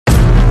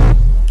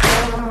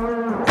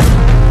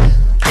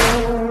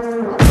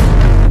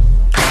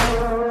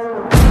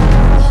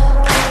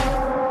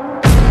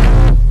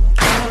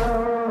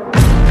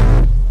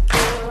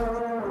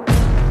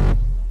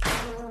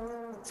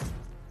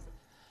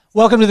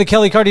Welcome to the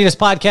Kelly Cardenas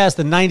podcast,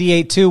 the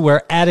 98.2,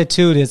 where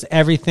attitude is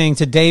everything.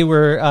 Today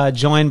we're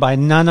joined by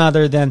none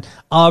other than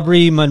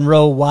Aubree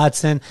Munro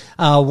Watson,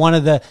 one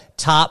of the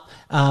top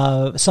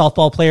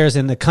softball players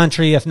in the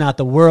country, if not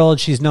the world.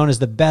 She's known as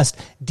the best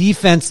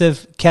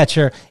defensive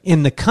catcher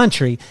in the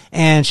country,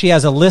 and she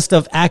has a list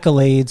of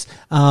accolades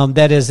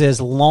that is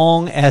as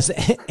long as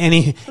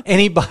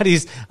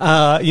anybody's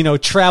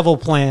travel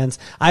plans.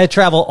 I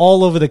travel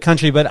all over the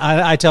country, but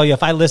I tell you,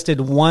 if I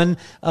listed one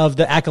of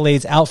the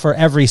accolades out for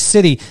every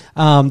city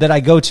that I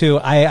go to,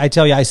 I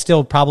tell you, I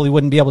still probably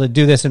wouldn't be able to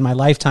do this in my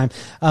lifetime.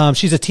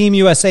 She's a Team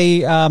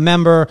USA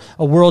member,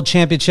 a World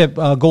Championship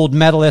gold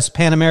medalist,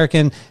 Pan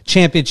American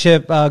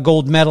Championship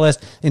gold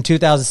medalist in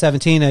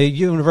 2017, a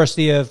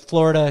University of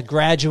Florida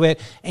graduate,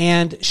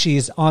 and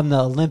she's on the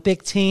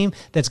Olympic team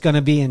that's going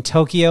to be in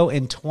Tokyo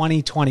in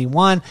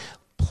 2021.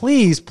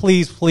 Please,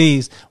 please,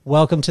 please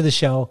welcome to the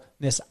show,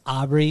 Miss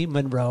Aubree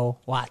Munro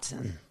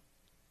Watson.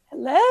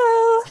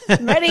 Hello.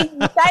 I'm ready.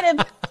 I'm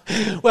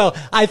excited. Well,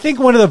 I think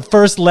one of the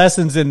first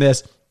lessons in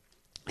this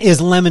is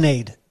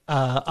lemonade.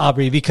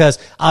 Aubree, because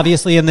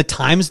obviously in the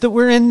times that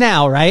we're in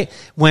now, right,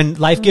 when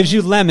life gives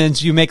you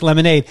lemons, you make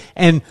lemonade.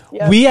 And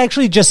we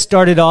actually just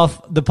started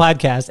off the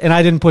podcast and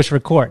I didn't push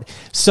record.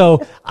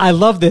 So I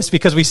love this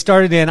because we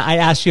started in, I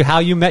asked you how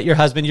you met your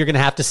husband. You're going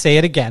to have to say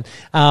it again.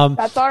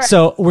 That's all right.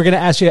 So we're going to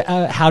ask you,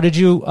 how did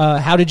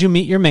you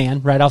meet your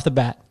man right off the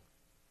bat?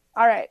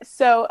 All right.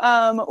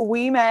 So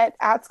we met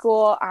at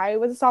school. I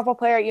was a softball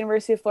player at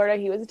University of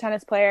Florida. He was a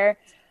tennis player.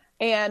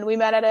 And we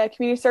met at a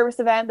community service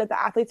event that the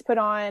athletes put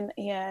on,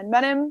 and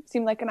met him.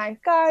 Seemed like a nice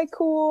guy,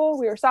 cool.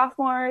 We were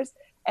sophomores.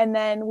 And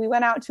then we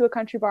went out to a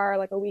country bar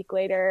like a week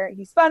later.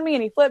 He spun me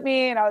and he flipped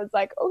me. And I was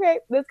like, okay,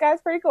 this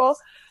guy's pretty cool.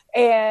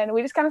 And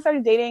we just kind of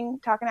started dating,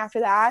 talking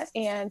after that.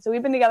 And so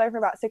we've been together for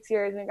about 6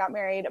 years and got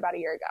married about a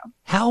year ago.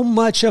 How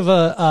much of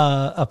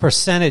a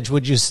percentage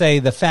would you say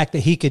the fact that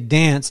he could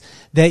dance,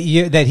 that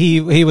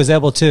he was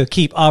able to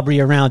keep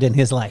Aubree around in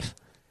his life?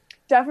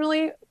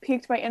 Definitely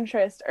piqued my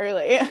interest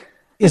early.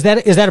 Is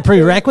that a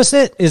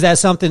prerequisite? Is that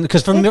something?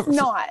 Because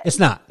it's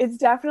not. It's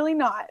definitely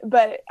not.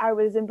 But I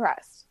was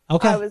impressed.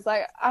 Okay. I was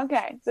like,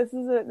 okay,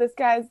 this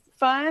guy's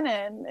fun,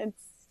 and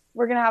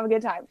we're gonna have a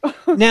good time.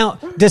 Now,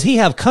 does he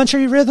have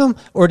country rhythm,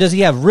 or does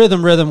he have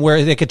rhythm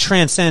where they could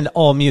transcend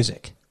all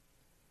music?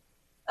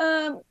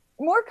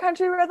 More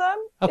country rhythm.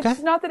 Okay.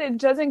 It's not that it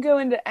doesn't go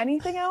into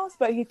anything else,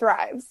 but he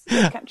thrives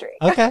with country.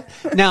 Okay.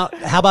 Now,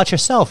 how about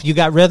yourself? You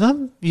got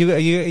rhythm? You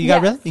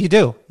got rhythm? You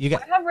do. I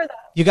have rhythm.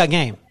 You got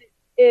game.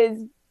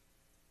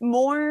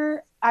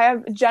 I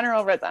have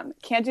general rhythm.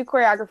 Can't do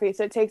choreography,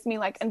 so it takes me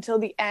like until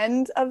the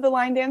end of the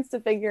line dance to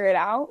figure it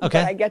out.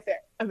 Okay. But I get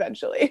there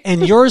eventually.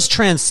 And yours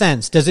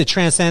transcends. Does it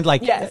transcend?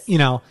 Like, yes.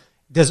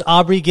 Does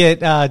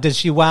Aubree does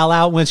she wow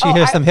out when she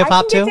hears some hip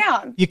hop too? Get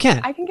down. You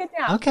can. I can get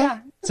down. Okay. Yeah.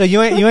 So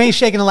you ain't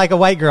shaking it like a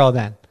white girl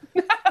then.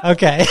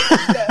 Okay.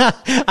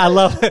 I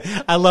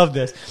love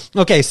this.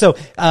 Okay. So,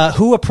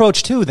 who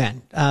approached who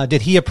then?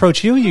 Did he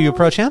approach you? You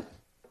approach him?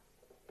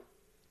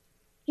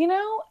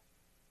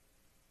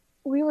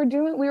 We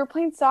were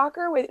playing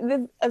soccer.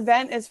 The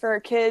event is for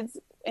kids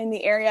in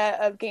the area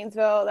of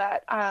Gainesville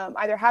that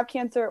either have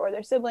cancer or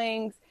their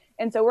siblings.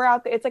 And so we're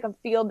out there. It's like a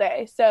field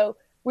day. So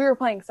we were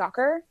playing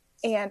soccer,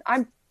 and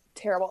I'm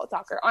terrible at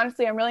soccer.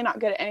 Honestly, I'm really not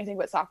good at anything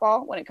but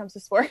softball when it comes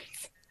to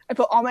sports. I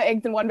put all my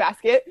eggs in one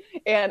basket,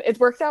 and it's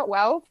worked out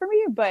well for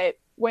me. But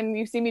when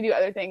you see me do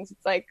other things,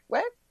 it's like,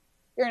 what?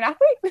 You're an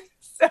athlete?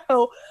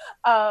 So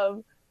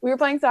we were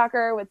playing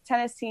soccer with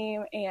tennis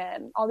team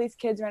and all these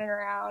kids running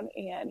around,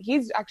 and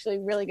he's actually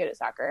really good at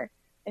soccer.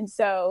 And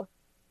so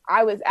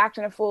I was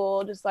acting a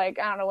fool, just like,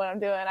 I don't know what I'm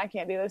doing. I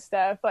can't do this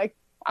stuff. Like,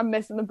 I'm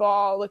missing the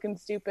ball, looking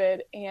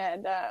stupid.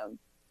 And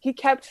he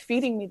kept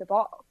feeding me the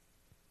ball.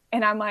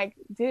 And I'm like,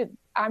 dude,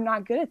 I'm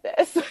not good at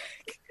this.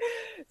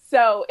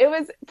 So it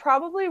was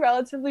probably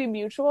relatively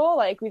mutual.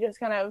 Like, we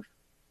just kind of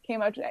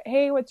came up to,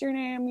 hey, what's your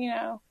name?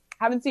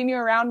 Haven't seen you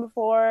around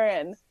before.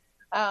 And,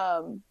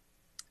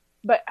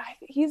 but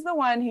he's the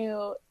one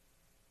who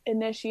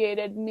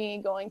initiated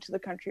me going to the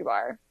country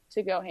bar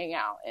to go hang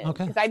out.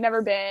 Because I'd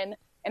never been,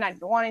 and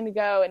I'd been wanting to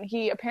go, and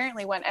he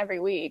apparently went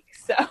every week.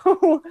 So,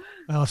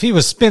 well, if he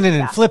was spinning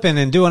and flipping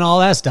and doing all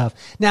that stuff.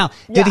 Now,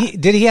 did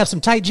he have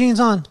some tight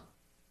jeans on?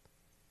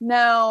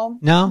 No,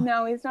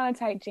 he's not a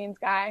tight jeans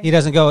guy. He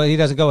doesn't go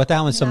with that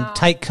one. Some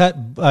tight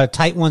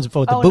ones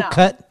with the boot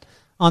cut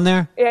on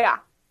there. Yeah.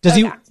 Does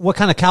he? What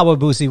kind of cowboy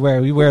boots he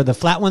wear? We wear the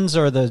flat ones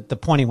or the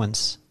pointy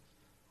ones?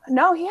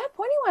 No, he had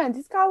pointy ones.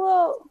 He's got a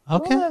little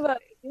bit of a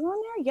heel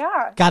on there.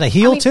 Yeah. Got a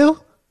heel too?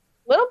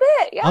 A little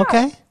bit. Yeah.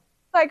 Okay.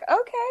 Like,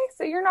 okay,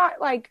 so you're not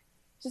like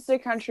just a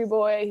country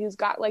boy who's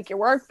got like your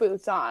work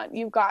boots on.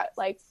 You've got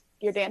like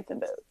your dancing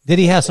boots. Did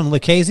he have some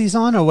Lucchese's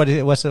on, or what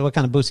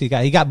kind of boots he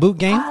got? He got boot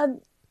game?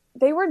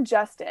 They were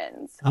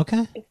Justin's.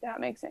 Okay. If that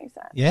makes any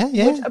sense. Yeah.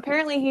 Which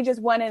apparently he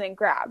just went in and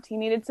grabbed. He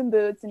needed some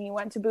boots, and he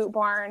went to Boot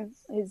Barn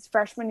his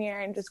freshman year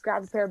and just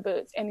grabbed a pair of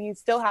boots, and he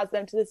still has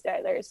them to this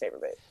day. They're his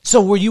favorite boots.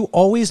 So were you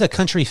always a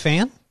country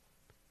fan?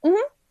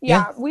 Mm-hmm.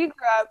 Yeah. We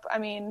grew up,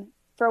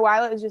 for a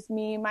while, it was just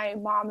me, my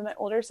mom, and my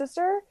older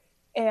sister.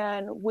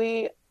 And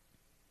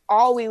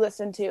all we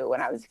listened to when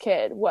I was a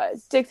kid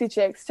was Dixie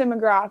Chicks, Tim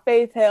McGraw,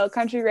 Faith Hill,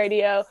 country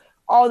radio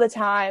all the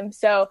time.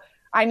 So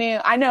I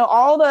know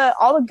all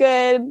the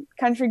good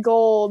country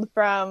gold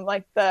from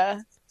like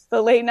the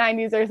late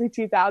 90s, early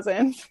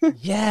 2000s.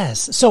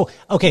 Yes. So,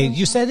 okay,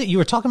 you said that you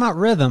were talking about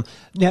rhythm.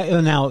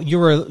 Now you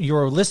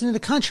were listening to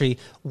country.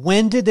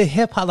 When did the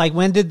hip hop, like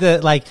when did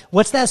the, like,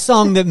 what's that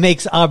song that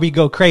makes Aubree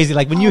go crazy?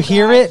 Like when you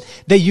hear it,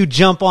 that you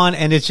jump on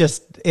and it's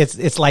just,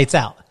 it's lights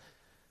out.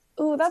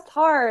 Ooh, that's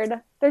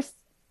hard.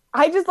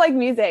 I just like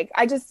music.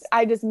 I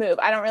just move.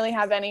 I don't really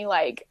have any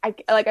like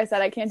I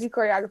said, I can't do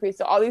choreography.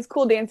 So all these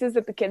cool dances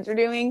that the kids are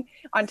doing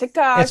on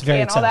TikTok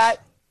and all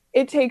that,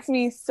 it takes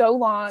me so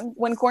long.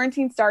 When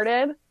quarantine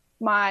started,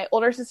 my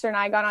older sister and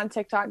I got on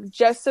TikTok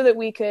just so that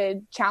we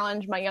could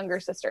challenge my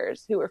younger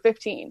sisters who were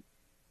 15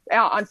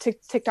 on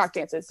TikTok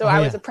dances. So I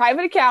was a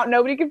private account.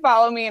 Nobody could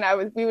follow me,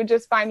 and we would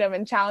just find them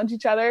and challenge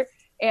each other.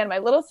 And my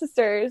little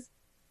sisters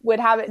would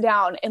have it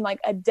down in like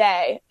a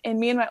day, and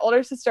me and my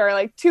older sister are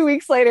like 2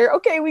 weeks later,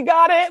 okay, we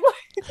got it.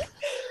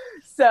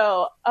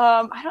 So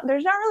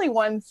there's not really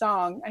one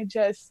song. I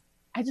just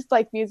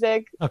like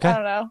music. Okay. I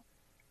don't know.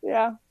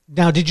 Yeah.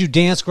 Now, did you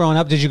dance growing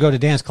up? Did you go to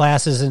dance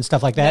classes and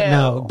stuff like that?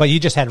 No, but you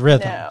just had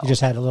rhythm. No. You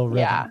just had a little rhythm.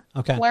 Yeah.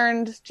 Okay.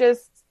 Learned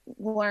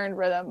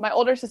rhythm. My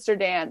older sister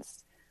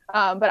danced,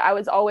 but I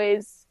was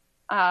always,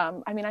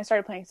 I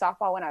started playing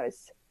softball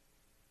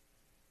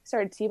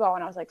started t-ball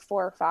when I was like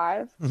 4 or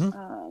 5.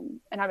 Mm-hmm.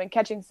 And I've been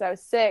catching since I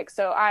was 6.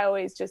 So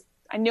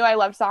I knew I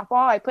loved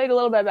softball. I played a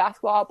little bit of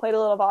basketball, played a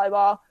little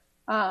volleyball,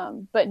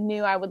 but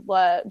knew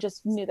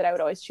that I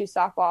would always choose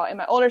softball. And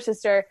my older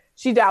sister,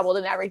 she dabbled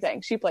in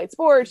everything. She played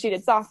sports. She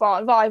did softball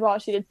and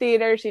volleyball. She did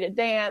theater. She did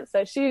dance.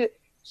 So she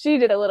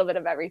did a little bit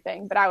of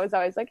everything, but I was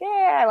always like,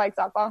 yeah, I like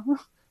softball.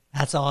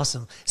 That's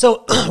awesome.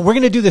 So we're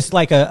going to do this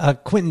like a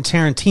Quentin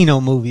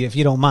Tarantino movie, if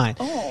you don't mind.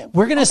 Oh,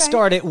 we're going to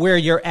start it where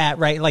you're at,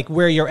 right? Like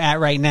where you're at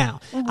right now.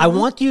 Mm-hmm. I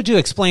want you to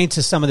explain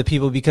to some of the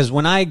people, because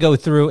when I go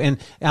through and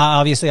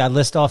obviously I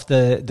list off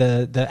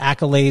the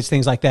accolades,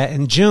 things like that.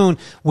 In June,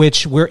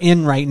 which we're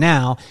in right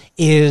now,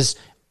 is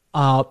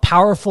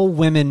Powerful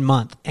Women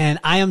Month. And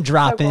I am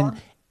dropping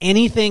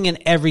anything and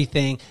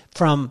everything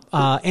from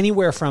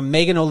anywhere from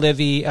Megan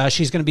O'Leary.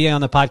 She's going to be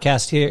on the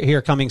podcast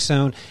here coming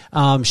soon.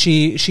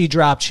 She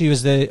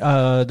was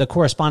the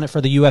correspondent for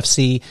the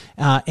UFC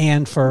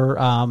and for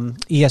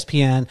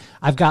ESPN.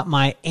 I've got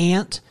my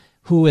aunt,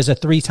 who is a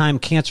 3-time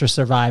cancer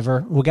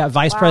survivor. We got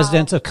vice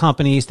presidents of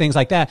companies, things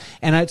like that.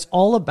 And it's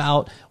all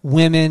about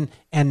women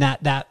and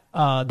that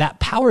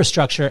power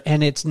structure.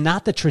 And it's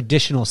not the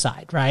traditional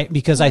side, right?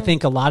 Because I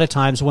think a lot of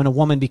times when a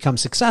woman becomes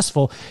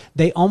successful,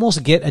 they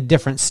almost get a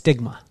different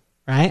stigma,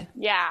 right?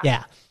 Yeah.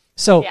 Yeah.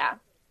 So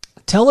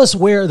tell us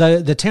where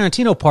the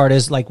Tarantino part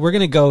is. Like, we're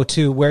going to go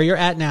to where you're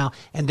at now,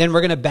 and then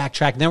we're going to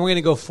backtrack, and then we're going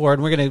to go forward,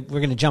 and we're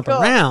going to jump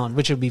around,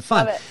 which would be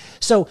fun.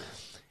 So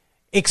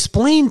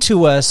explain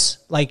to us,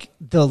 like,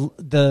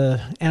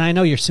 the and I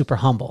know you're super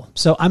humble,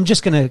 so I'm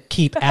just going to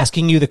keep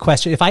asking you the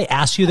question. If I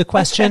ask you the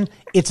question,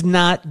 it's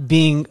not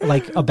being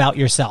like about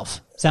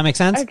yourself. Does that make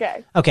sense?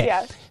 Okay.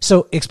 Yeah.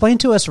 So explain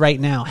to us right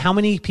now, how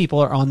many people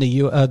are on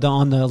the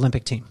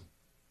Olympic team?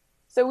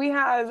 So we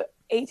have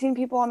 18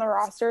 people on the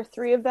roster.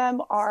 3 of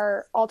them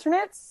are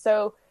alternates.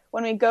 So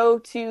when we go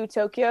to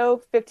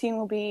Tokyo, 15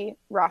 will be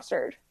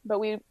rostered, but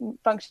we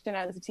function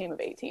as a team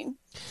of 18.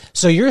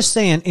 So you're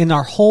saying in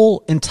our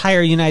whole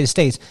entire United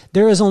States,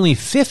 there is only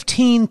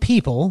 15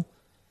 people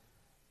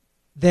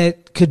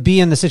that could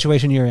be in the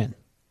situation you're in?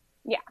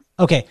 Yeah.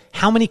 Okay.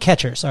 How many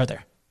catchers are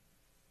there?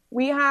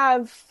 We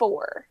have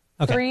 4.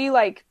 Okay. 3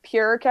 like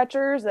pure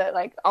catchers that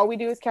like all we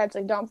do is catch.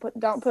 Like don't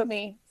put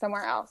me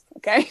somewhere else.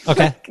 Okay.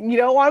 Okay. You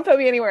don't want to put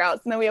me anywhere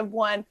else. And then we have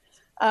 1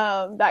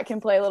 that can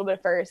play a little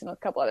bit first and a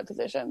couple other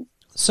positions.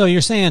 So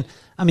you're saying,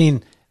 I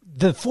mean,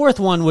 the 4th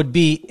one would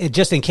be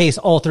just in case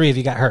all 3 of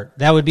you got hurt.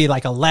 That would be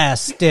like a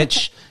last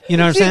stitch. You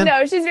know what I'm saying?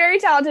 No, she's very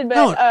talented,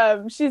 but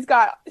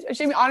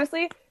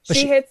honestly,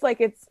 she hits like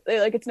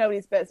it's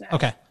nobody's business.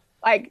 Okay.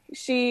 Like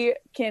she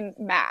can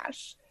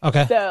mash.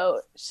 Okay.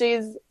 So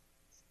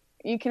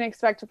you can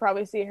expect to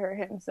probably see her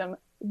hitting some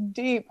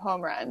deep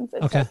home runs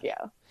at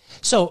Tokyo.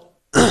 So,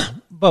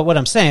 but what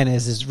I'm saying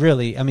is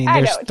really, I mean,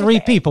 there's 3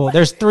 people.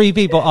 There's 3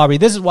 people, Aubree.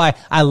 This is why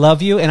I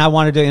love you and I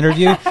wanted to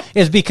interview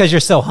is because you're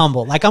so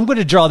humble. Like, I'm going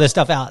to draw this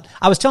stuff out.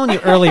 I was telling you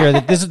earlier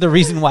that this is the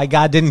reason why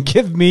God didn't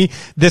give me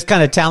this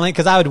kind of talent,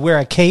 because I would wear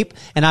a cape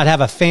and I'd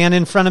have a fan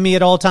in front of me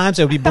at all times.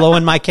 It would be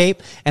blowing my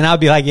cape and I'd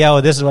be like,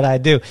 yo, this is what I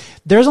do.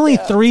 There's only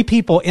 3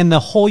 people in the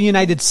whole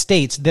United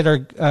States that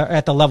are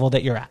at the level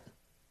that you're at.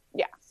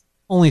 Yeah.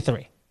 Only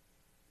 3.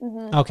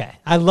 Mm-hmm. Okay.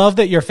 I love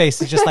that your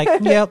face is just like,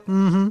 yep,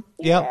 mm-hmm,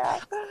 yep. Yeah.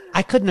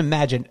 I couldn't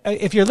imagine.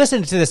 If you're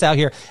listening to this out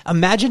here,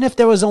 imagine if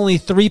there was only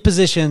 3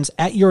 positions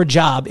at your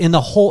job in the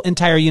whole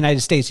entire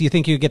United States. You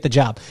think you'd get the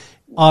job?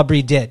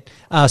 Aubree did.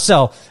 That's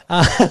a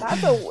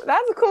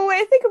cool way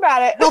to think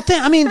about it. Well,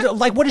 I mean,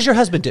 like, what does your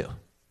husband do?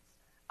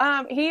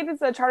 He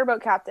is a charter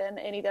boat captain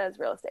and he does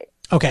real estate.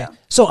 Okay.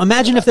 So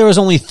imagine if there was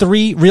only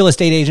 3 real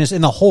estate agents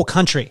in the whole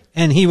country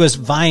and he was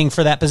vying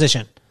for that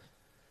position.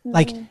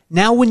 Like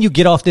now when you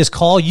get off this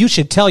call, you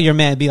should tell your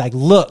man, be like,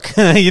 look,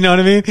 you know what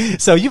I mean?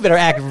 So you better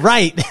act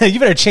right. You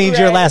better change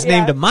your last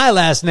name to my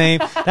last name.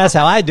 That's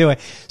how I do it.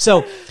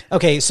 So,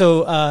 okay.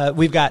 So,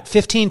 we've got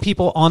 15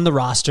 people on the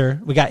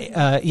roster. We got,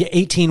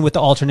 18 with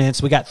the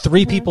alternates. We got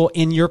 3 people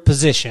in your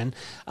position.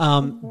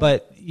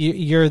 But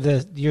you're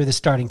the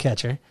starting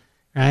catcher,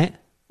 right?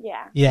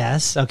 Yeah.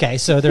 Yes. Okay.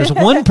 So there's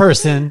one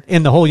person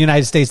in the whole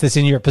United States that's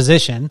in your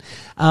position.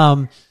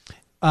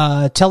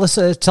 Tell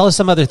us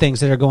some other things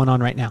that are going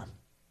on right now.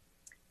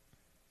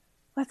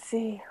 Let's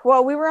see.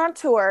 Well, we were on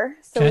tour,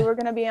 so we were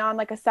going to be on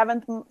like a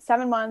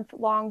 7-month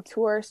long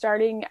tour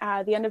starting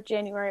at the end of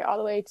January all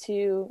the way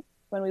to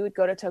when we would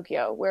go to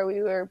Tokyo, where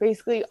we were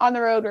basically on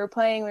the road. We were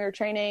playing, we were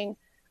training,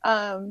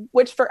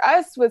 which for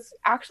us was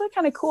actually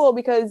kind of cool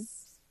because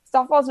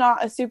softball is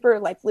not a super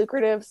like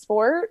lucrative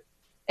sport.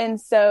 And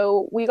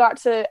so we got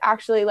to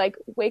actually like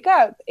wake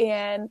up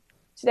and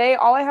today,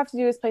 all I have to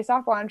do is play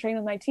softball and train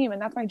with my team,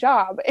 and that's my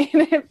job. And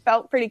it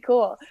felt pretty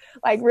cool,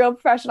 like real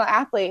professional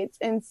athletes.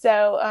 And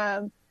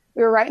so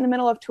we were right in the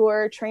middle of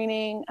tour,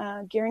 training,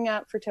 gearing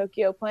up for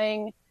Tokyo,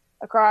 playing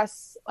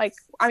across, I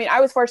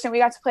was fortunate. We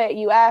got to play at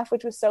UF,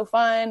 which was so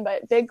fun,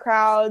 but big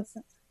crowds.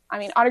 I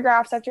mean,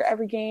 autographs after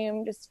every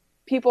game, just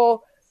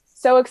people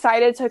so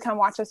excited to come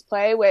watch us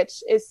play,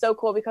 which is so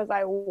cool because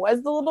I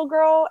was the little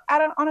girl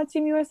on a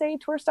Team USA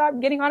tour stop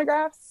getting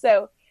autographs.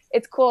 So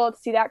it's cool to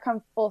see that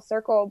come full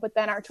circle, but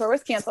then our tour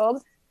was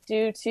canceled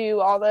due to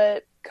all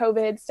the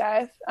COVID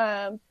stuff.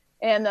 And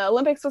the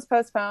Olympics was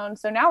postponed.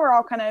 So now we're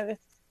all kind of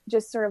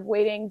just sort of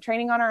waiting,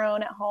 training on our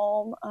own at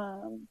home.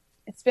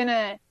 It's been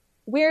a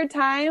weird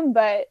time,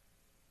 but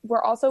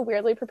we're also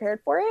weirdly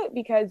prepared for it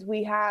because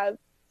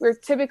we're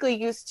typically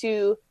used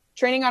to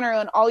training on our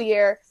own all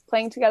year,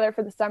 playing together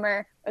for the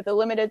summer with a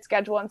limited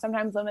schedule and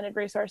sometimes limited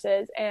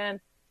resources. And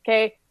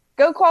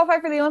go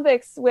qualify for the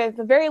Olympics with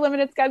a very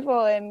limited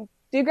schedule and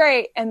do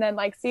great, and then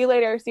see you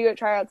later, see you at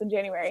tryouts in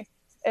January.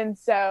 And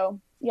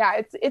so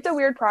it's a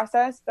weird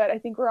process, but I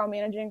think we're all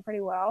managing pretty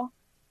well.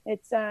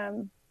 It's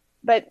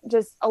but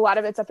just a lot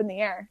of it's up in the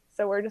air,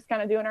 so we're just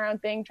kind of doing our own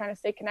thing, trying to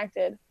stay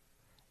connected.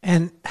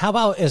 And how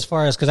about as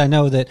far as, because I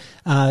know that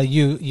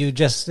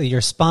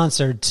you're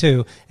sponsored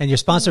too, and you're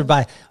sponsored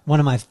by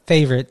one of my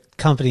favorite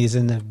companies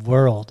in the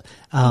world.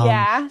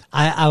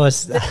 I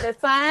was this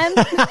one.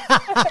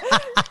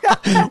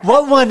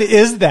 What one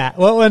is that?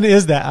 What one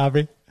is that,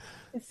 Aubree?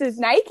 This is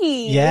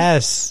Nike.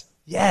 Yes.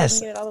 I can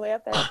get it all the way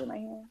up there through my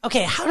hand.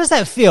 Okay, how does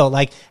that feel?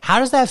 How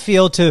does that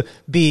feel to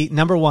be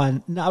number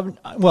one?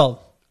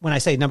 Well, when I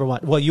say number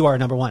one, well, you are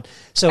number one.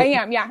 So I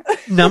am, yeah.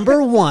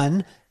 Number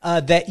one,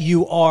 that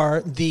you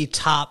are the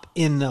top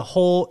in the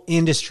whole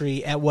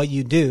industry at what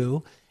you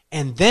do,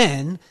 and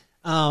then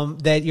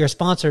that you're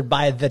sponsored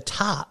by the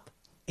top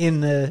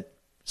in the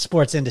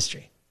sports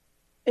industry.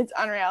 It's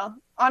unreal.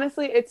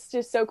 Honestly, it's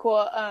just so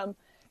cool.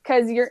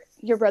 Because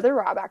your brother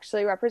Rob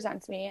actually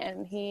represents me,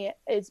 and he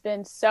has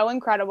been so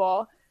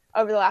incredible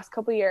over the last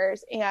couple of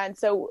years. And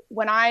so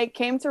when I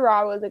came to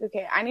Rob, I was like,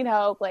 okay, I need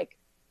help.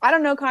 I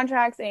don't know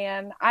contracts,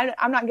 and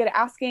I'm not good at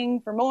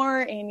asking for more,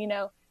 and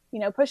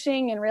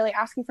pushing and really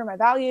asking for my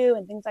value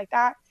and things like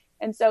that.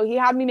 And so he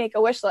had me make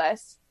a wish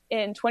list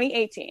in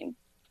 2018,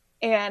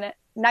 and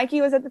Nike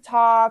was at the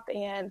top,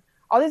 and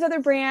all these other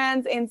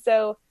brands. And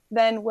so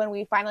then when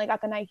we finally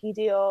got the Nike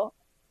deal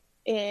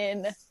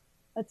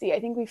I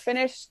think we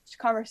finished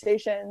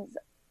conversations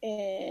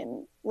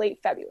in late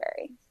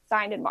February,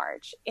 signed in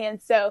March.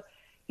 And so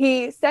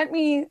he sent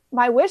me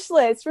my wish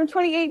list from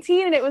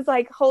 2018, and it was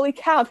like, holy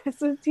cow, this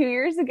was 2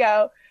 years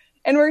ago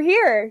and we're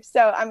here.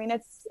 So, I mean,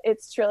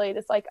 it's truly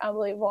just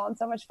unbelievable and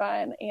so much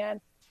fun.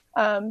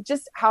 And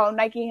just how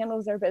Nike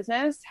handles their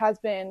business has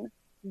been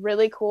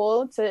really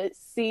cool to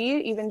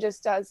see, even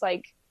just as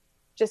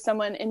just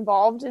someone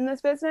involved in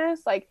this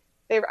business.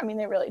 They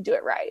really do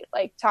it right.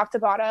 Top to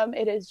bottom,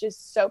 it is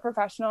just so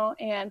professional.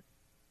 And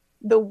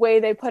the way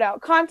they put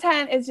out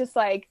content is just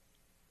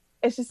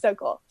it's just so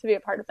cool to be a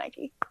part of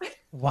Nike.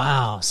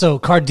 Wow. So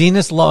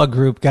Cardenas Law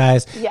Group,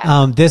 guys.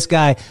 Yeah. This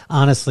guy,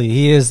 honestly,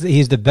 he's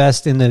the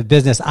best in the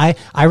business. I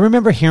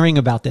remember hearing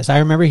about this. I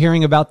remember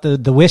hearing about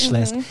the wish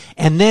list.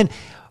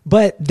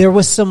 But there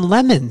was some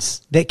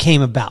lemons that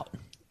came about.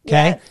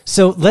 Okay. Yes.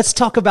 So let's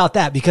talk about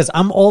that, because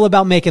I'm all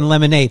about making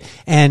lemonade,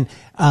 and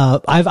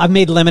I've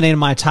made lemonade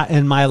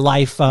in my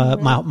life,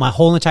 my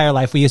whole entire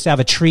life. We used to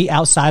have a tree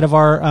outside of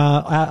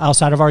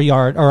our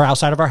yard, or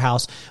outside of our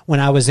house,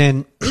 when I was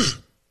in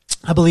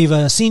I believe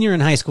a senior in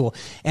high school.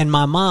 And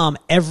my mom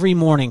every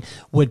morning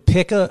would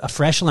pick a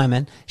fresh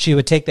lemon. She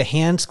would take the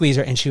hand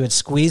squeezer and she would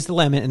squeeze the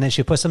lemon, and then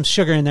she'd put some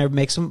sugar in there,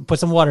 put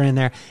some water in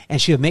there,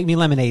 and she would make me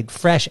lemonade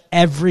fresh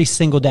every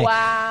single day.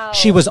 Wow.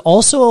 She was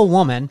also a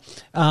woman,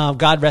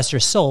 God rest her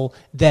soul,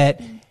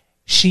 that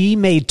she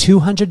made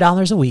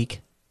 $200 a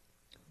week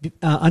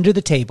under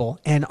the table,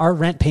 and our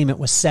rent payment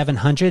was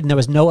 $700, and there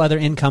was no other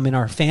income in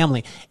our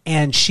family,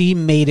 and she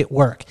made it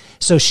work.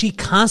 So she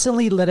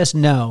constantly let us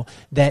know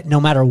that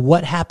no matter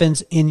what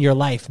happens in your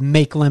life,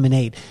 make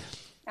lemonade.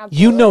 Absolutely.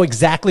 You know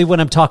exactly what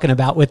I'm talking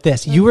about with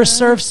this. You were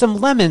served some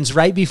lemons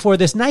right before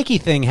this Nike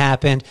thing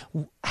happened.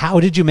 How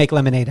did you make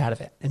lemonade out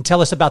of it? And tell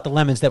us about the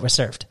lemons that were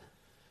served.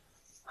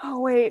 Oh,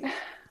 wait.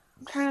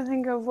 I'm trying to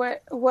think of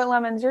what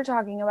lemons you're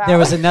talking about. There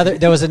was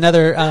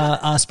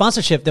another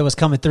sponsorship that was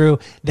coming through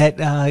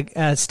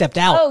that stepped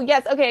out. Oh,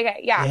 yes. Okay.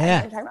 Yeah. I know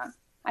what you're talking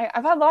about.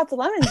 I've had lots of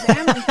lemons,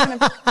 man. I'm trying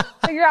to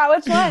figure out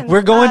which one.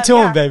 We're going to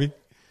them, baby.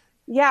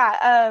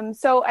 Yeah.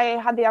 So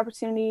I had the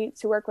opportunity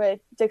to work with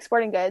Dick's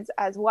Sporting Goods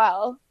as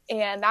well.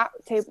 And that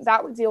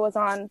deal was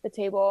on the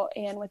table,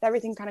 and with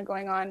everything kind of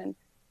going on, and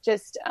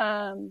just,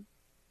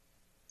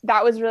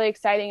 that was really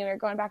exciting. And we were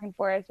going back and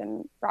forth,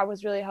 and Rob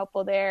was really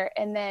helpful there.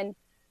 And then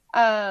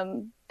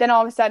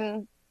all of a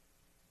sudden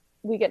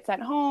we get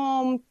sent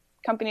home.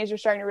 Companies are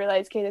starting to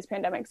realize, okay, this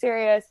pandemic's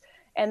serious.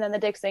 And then the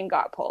Dick's thing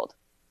got pulled.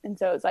 And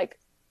so it's like,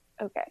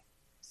 okay,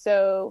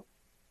 so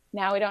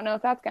now we don't know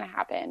if that's going to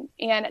happen.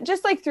 And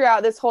just like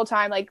throughout this whole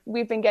time, like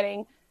we've been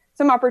getting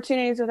some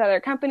opportunities with other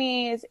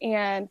companies,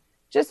 and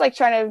just like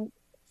trying to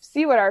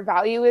see what our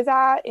value is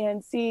at,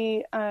 and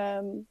see,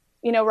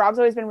 Rob's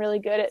always been really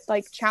good at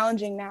like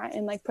challenging that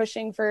and like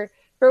pushing for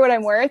what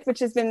I'm worth, which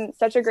has been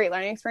such a great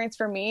learning experience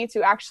for me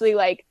to actually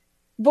like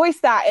voice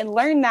that and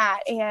learn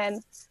that.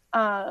 And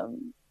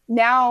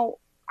now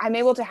I'm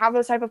able to have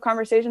those type of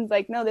conversations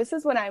like, no, this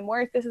is what I'm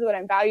worth. This is what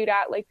I'm valued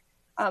at. Like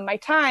my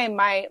time,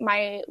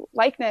 my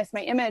likeness,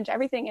 my image,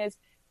 everything is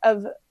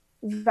of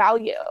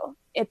value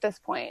at this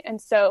point.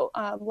 And so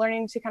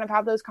learning to kind of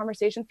have those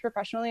conversations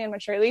professionally and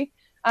maturely.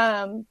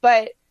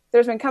 But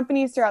there's been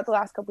companies throughout the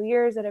last couple of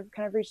years that have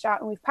kind of reached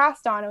out, and we've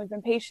passed on, and we've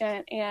been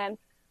patient, and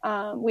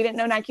we didn't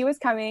know Nike was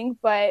coming,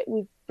 but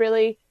we've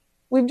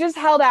just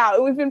held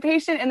out. We've been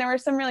patient, and there were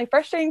some really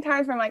frustrating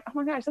times where I'm like, oh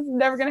my gosh, this is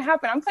never going to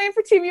happen. I'm playing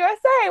for Team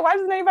USA. Why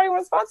doesn't anybody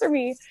want to sponsor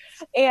me?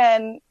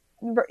 And,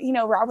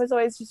 Rob was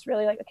always just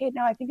really like, okay,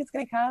 no, I think it's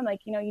going to come.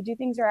 Like, you do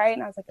things right.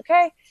 And I was like,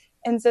 okay.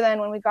 And so then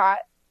when we got,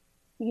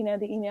 the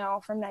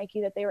email from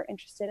Nike that they were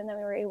interested, and then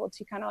we were able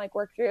to kind of like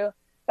work through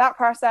that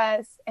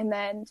process, and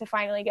then to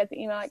finally get the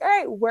email like, all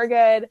right, we're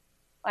good.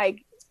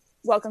 Like,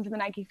 welcome to the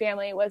Nike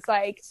family was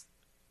like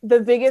the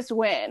biggest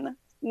win,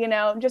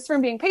 just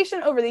from being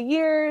patient over the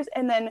years.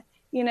 And then,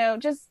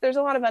 just there's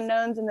a lot of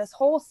unknowns in this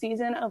whole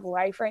season of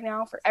life right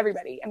now for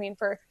everybody. I mean,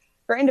 for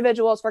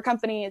individuals, for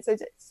companies,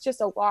 it's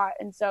just a lot.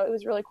 And so it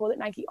was really cool that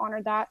Nike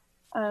honored that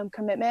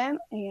commitment.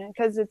 And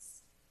because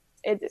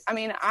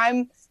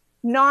I'm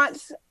not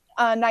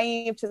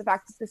naive to the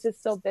fact that this is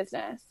still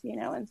business,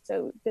 and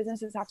so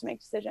businesses have to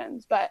make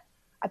decisions. But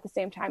at the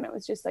same time, it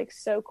was just like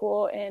so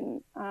cool.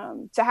 And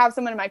to have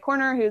someone in my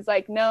corner who's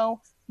like, no,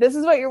 this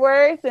is what you're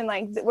worth. And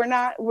like, we're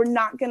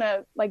not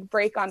gonna like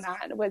break on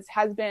that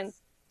has been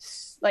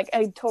like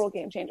a total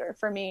game changer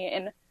for me.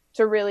 And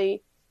to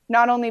really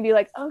not only be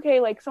like,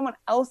 okay, like someone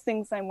else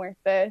thinks I'm worth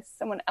this,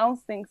 someone else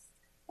thinks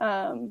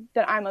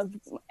that I'm of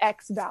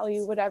X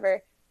value,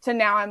 whatever, to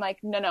now I'm like,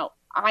 no,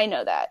 I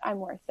know that I'm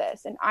worth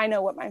this, and I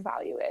know what my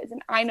value is,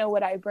 and I know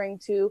what I bring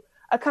to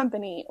a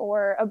company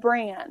or a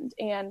brand,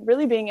 and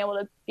really being able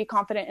to be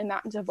confident in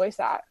that and to voice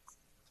that.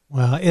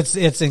 Well,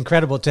 it's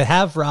incredible to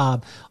have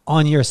Rob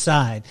on your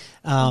side.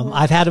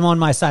 I've had him on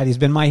my side. He's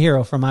been my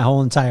hero for my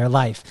whole entire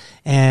life.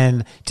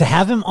 And to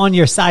have him on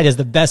your side is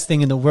the best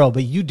thing in the world,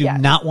 but you do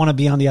not want to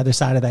be on the other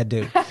side of that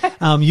dude.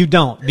 You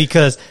don't,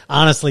 because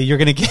honestly, you're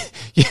going to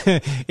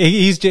get,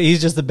 he's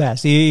just the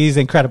best. He's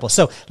incredible.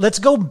 So let's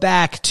go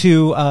back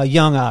to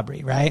young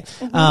Aubree, right?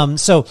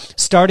 So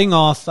starting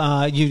off,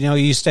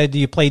 you said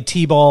you played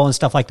T-ball and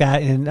stuff like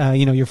that. And,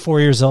 you're 4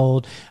 years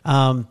old.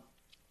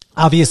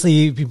 Obviously,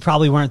 you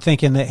probably weren't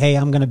thinking that, hey,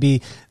 I'm going to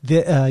be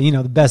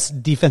the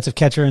best defensive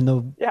catcher in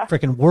the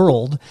freaking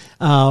world.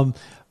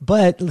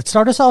 But let's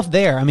start us off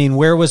there. I mean,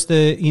 where was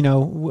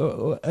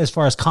as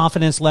far as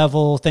confidence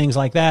level, things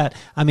like that?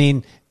 I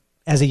mean,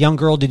 as a young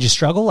girl, did you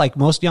struggle like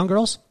most young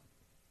girls?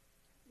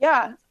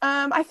 Yeah.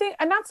 I think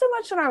not so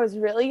much when I was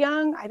really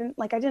young. I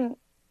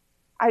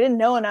didn't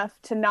know enough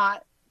to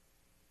not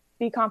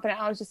be confident.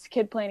 I was just a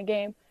kid playing a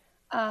game.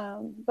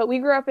 But we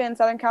grew up in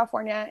Southern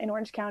California in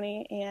Orange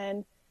County,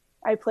 and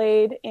I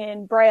played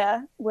in Brea,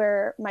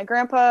 where my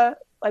grandpa,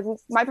 like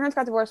my parents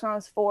got divorced when I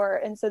was 4.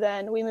 And so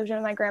then we moved in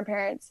with my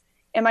grandparents,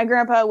 and my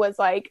grandpa was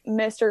like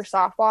Mr.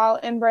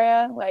 Softball in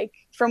Brea, like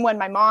from when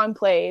my mom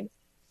played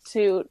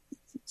to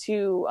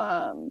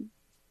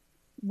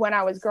when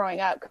I was growing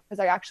up, because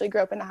I actually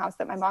grew up in the house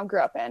that my mom grew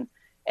up in.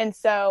 And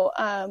so,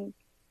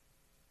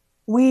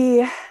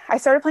 I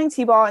started playing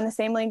T-ball in the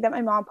same league that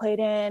my mom played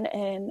in.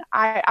 And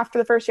after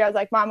the first year, I was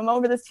like, Mom, I'm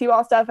over this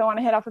T-ball stuff. I want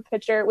to hit off a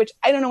pitcher, which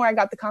I don't know where I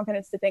got the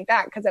confidence to think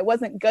that, because I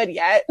wasn't good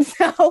yet.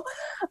 So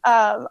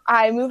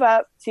I move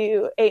up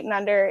to 8 and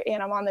under,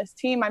 and I'm on this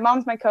team. My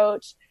mom's my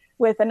coach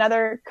with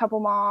another couple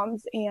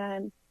moms,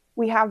 and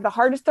we have the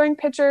hardest throwing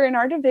pitcher in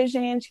our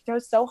division. She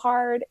throws so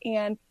hard.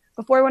 And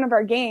before one of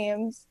our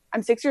games,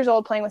 I'm 6 years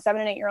old playing with 7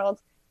 and 8 year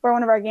olds. for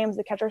one of our games,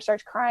 the catcher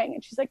starts crying,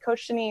 and she's like,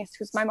 Coach Denise,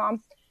 who's my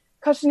mom,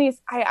 Coach Denise,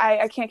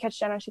 I can't catch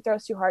Jenna. She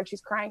throws too hard.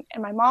 She's crying.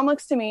 And my mom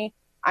looks to me.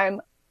 I'm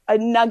a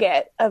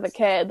nugget of a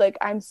kid. Like,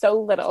 I'm so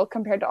little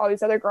compared to all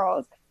these other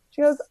girls.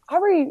 She goes,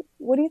 Aubree,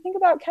 what do you think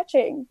about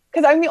catching?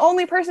 Because I'm the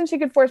only person she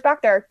could force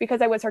back there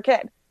because I was her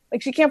kid.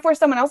 Like, she can't force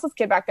someone else's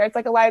kid back there. It's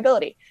like a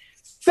liability.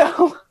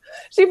 So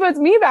she puts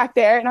me back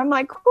there, and I'm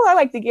like, cool, I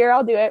like the gear.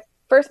 I'll do it.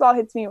 First ball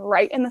hits me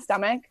right in the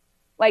stomach.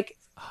 Like,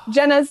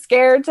 Jenna's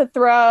scared to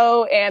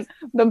throw, and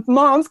the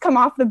moms come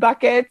off the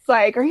buckets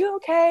like, are you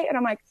okay? And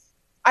I'm like,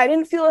 I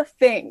didn't feel a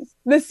thing.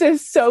 This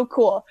is so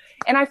cool.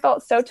 And I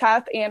felt so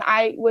tough. And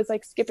I was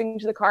like skipping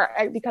to the car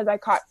because I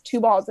caught 2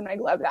 balls in my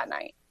glove that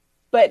night.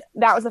 But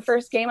that was the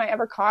first game I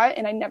ever caught,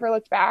 and I never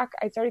looked back.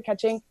 I started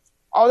catching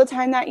all the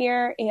time that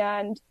year.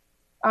 And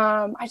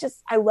I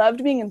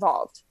loved being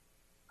involved.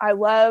 I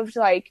loved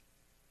like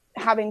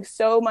having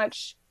so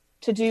much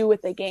to do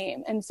with the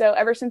game. And so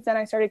ever since then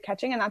I started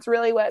catching, and that's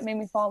really what made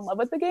me fall in love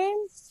with the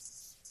game.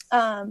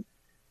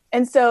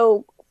 And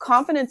so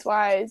confidence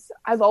wise,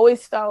 I've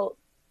always felt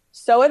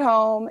so at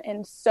home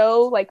and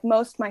so like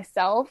most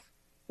myself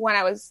when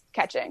I was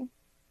catching.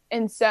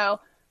 And so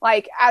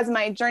like, as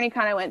my journey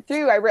kind of went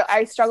through,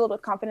 I struggled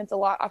with confidence a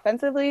lot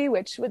offensively,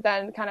 which would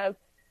then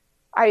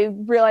I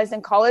realized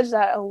in college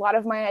that a lot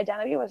of my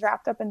identity was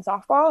wrapped up in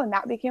softball, and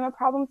that became a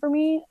problem for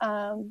me.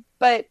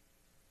 But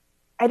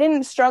I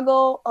didn't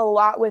struggle a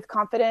lot with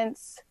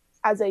confidence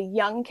as a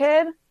young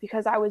kid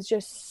because I was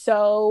just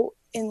so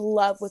in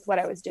love with what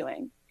I was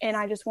doing, and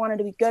I just wanted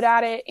to be good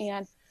at it.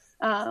 And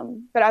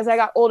but as I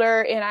got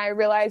older and I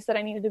realized that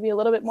I needed to be a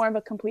little bit more of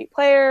a complete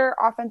player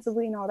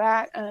offensively and all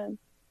that,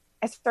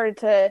 I started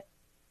to,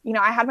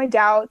 I had my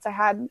doubts.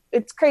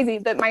 It's crazy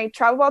that my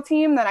travel ball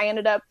team that I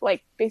ended up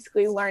like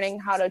basically learning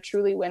how to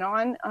truly win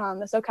on,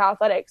 the SoCal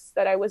Athletics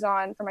that I was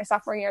on for my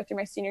sophomore year through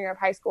my senior year of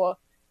high school.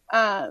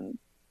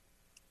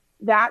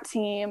 That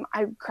team,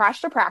 I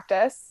crashed a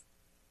practice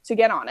to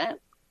get on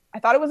it. I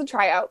thought it was a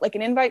tryout, like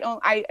an invite.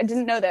 I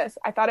didn't know this.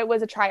 I thought it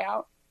was a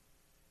tryout.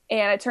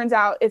 And it turns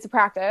out it's a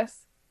practice.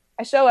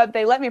 I show up,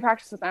 they let me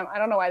practice with them. I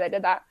don't know why they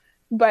did that,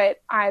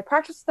 but I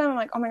practiced with them. I'm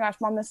like, oh my gosh,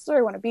 Mom, this is where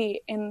I want to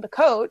be. And the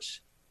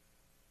coach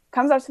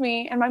comes up to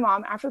me and my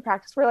mom after the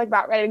practice. We're like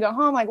about ready to go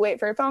home, like wait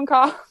for a phone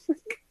call.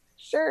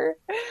 Sure.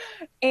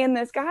 And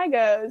this guy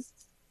goes,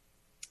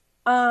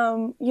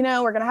 we're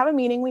going to have a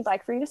meeting. We'd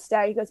like for you to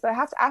stay. He goes, but I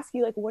have to ask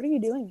you, like, what are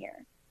you doing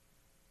here?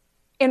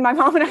 And my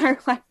mom and I are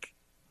like,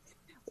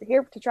 we're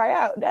here to try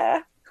out.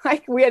 Duh.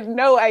 Like, we had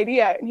no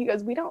idea. And he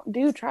goes, we don't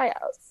do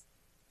tryouts.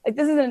 Like,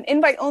 this is an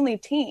invite-only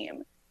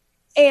team.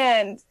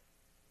 And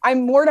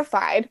I'm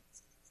mortified,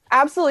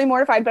 absolutely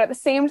mortified. But at the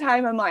same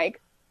time, I'm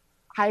like,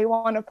 I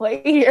want to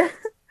play here.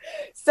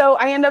 So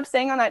I end up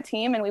staying on that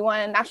team, and we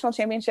won national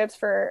championships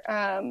for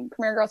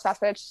Premier Girls Fast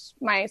Pitch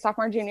my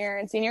sophomore, junior,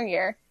 and senior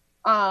year.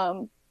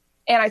 And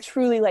I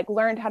truly, like,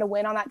 learned how to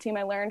win on that team.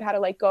 I learned how to,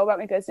 like, go about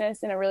my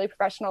business in a really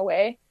professional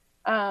way.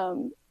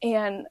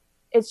 And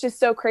it's just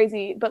so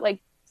crazy. But, like,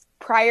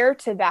 prior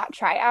to that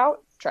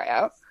tryout,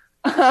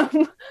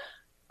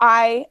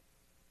 I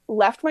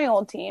left my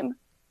old team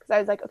because I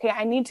was like, okay,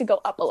 I need to go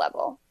up a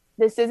level.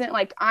 This isn't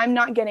like, I'm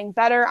not getting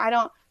better.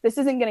 This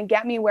isn't going to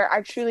get me where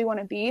I truly want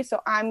to be.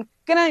 So I'm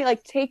going to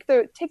like take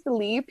the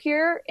leap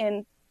here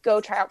and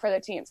go try out for other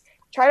teams.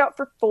 Tried out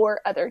for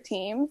 4 other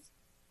teams.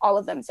 All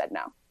of them said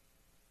no.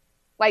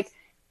 Like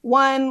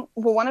one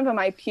of them,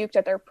 I puked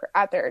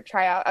at their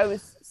tryout. I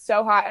was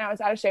so hot and I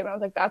was out of shape, and I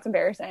was like, that's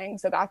embarrassing.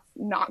 So that's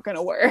not going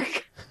to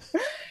work.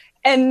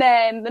 And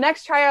then the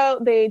next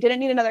tryout, they didn't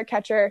need another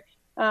catcher.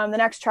 The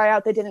next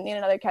tryout, they didn't need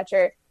another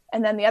catcher.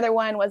 And then the other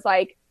one was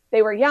like,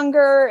 they were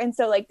younger. And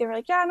so like, they were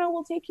like, yeah, no,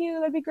 we'll take you.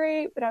 That'd be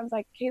great. But I was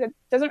like, okay,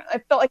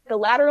 it felt like a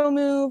lateral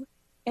move.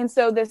 And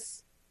so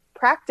this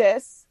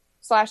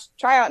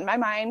practice/tryout in my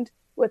mind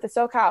with the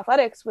SoCal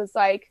Athletics was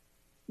like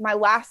my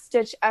last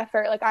ditch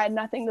effort. Like, I had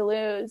nothing to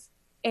lose,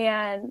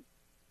 and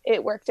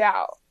it worked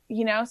out,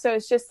 So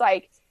it's just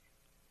like,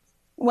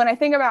 when I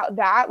think about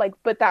that, like,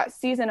 but that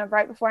season of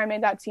right before I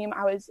made that team,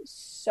 I was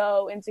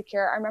so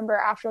insecure. I remember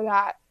after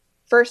that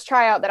first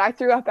tryout that I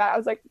threw up at, I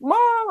was like, Mom,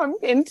 I'm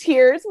in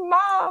tears.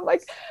 Mom,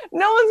 like,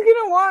 no one's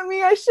going to want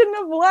me. I shouldn't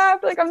have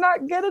left. Like, I'm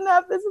not good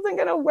enough. This isn't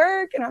going to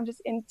work. And I'm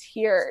just in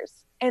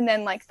tears. And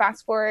then like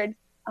fast forward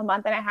a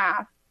month and a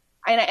half,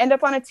 and I end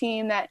up on a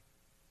team that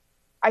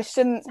I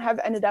shouldn't have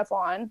ended up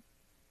on.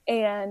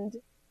 And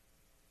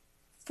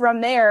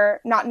from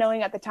there, not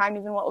knowing at the time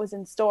even what was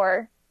in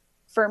store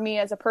for me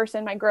as a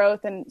person, my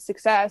growth and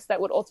success that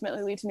would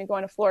ultimately lead to me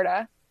going to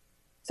Florida.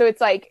 So it's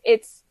like,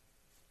 it's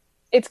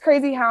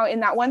crazy how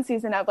in that one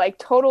season of like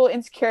total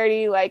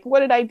insecurity, like,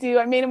 what did I do?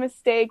 I made a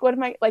mistake. What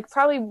am I, like,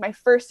 probably my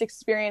first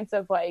experience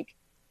of like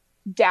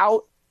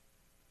doubt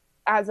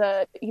as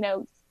a,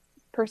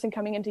 person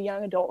coming into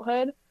young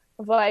adulthood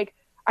of like,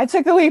 I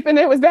took the leap and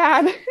it was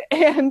bad.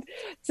 And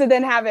to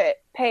then have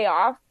it pay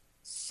off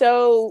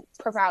so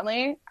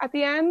profoundly at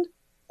the end,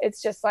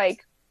 it's just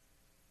like,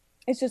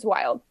 it's just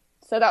wild.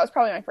 So that was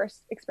probably my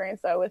first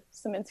experience though, with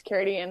some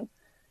insecurity and,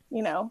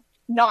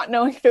 not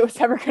knowing if it was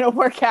ever going to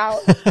work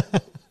out.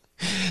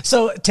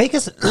 So take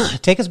us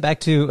back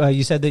to,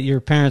 you said that your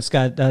parents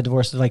got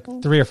divorced at like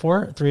three or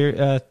four?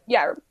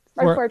 Yeah,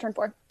 right before I turned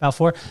 4. About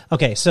 4?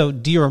 Okay, so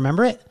do you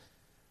remember it?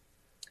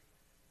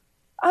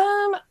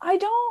 I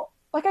don't,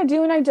 like I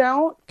do and I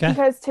don't,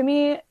 because to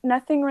me,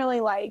 nothing really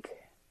like,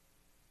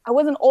 I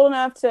wasn't old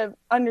enough to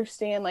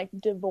understand like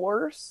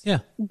divorce. Yeah.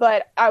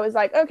 But I was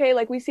like, okay,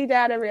 like we see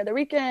dad every other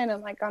weekend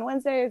and like on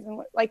Wednesdays,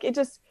 and like it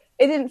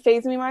didn't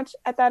faze me much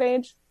at that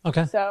age.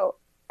 Okay. So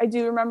I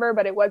do remember,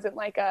 but it wasn't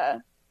like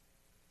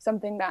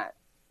something that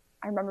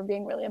I remember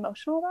being really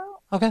emotional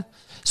about. Okay.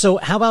 So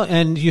how about,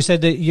 and you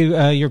said that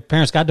your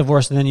parents got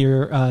divorced and then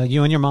you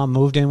and your mom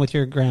moved in with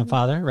your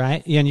grandfather,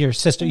 right? And your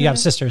sister, you have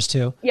sisters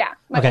too. Yeah.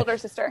 My older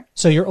sister.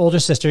 So your older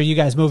sister, you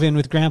guys move in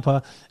with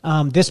grandpa.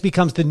 This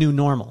becomes the new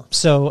normal.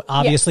 So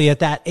obviously at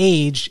that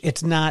age,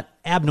 it's not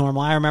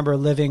abnormal. I remember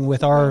living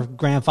with our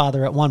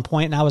grandfather at one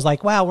point and I was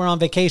like, wow, we're on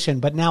vacation.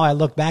 But now I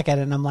look back at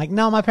it and I'm like,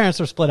 no, my parents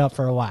were split up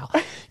for a while,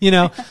 you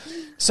know?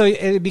 So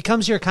it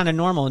becomes your kind of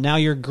normal. Now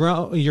you're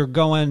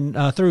going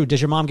through.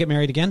 Does your mom get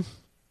married again?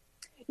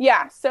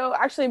 Yeah. So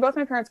actually both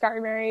my parents got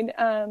remarried.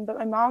 But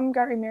my mom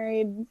got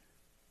remarried,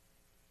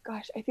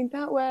 gosh, I think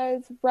that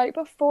was right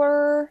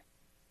before,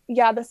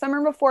 the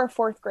summer before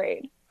 4th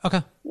grade.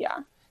 Okay. Yeah.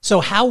 So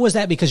how was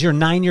that? Because you're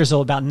 9 years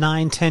old, about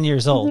 9, 10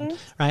 years old,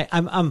 right?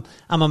 I'm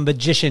a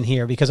magician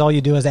here because all you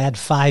do is add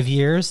 5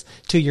 years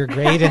to your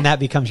grade and that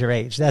becomes your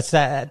age. That's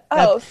that.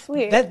 Oh,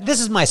 sweet.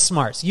 This is my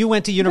smarts. You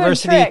went to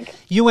university.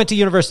 You went to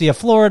University of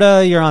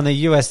Florida. You're on the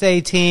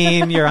USA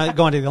team. You're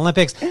going to the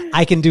Olympics.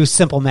 I can do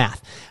simple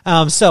math.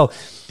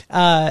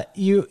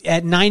 You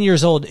at 9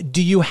 years old,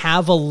 do you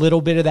have a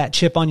little bit of that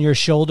chip on your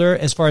shoulder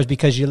as far as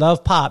because you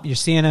love Pop, you're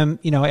seeing him,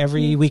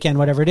 every weekend,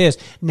 whatever it is.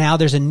 Now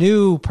there's a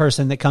new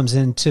person that comes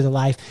into the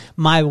life.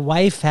 My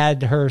wife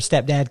had her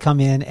stepdad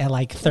come in at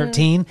like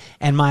 13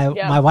 and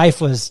my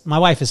wife is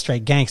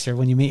straight gangster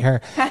when you meet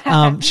her.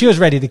 She was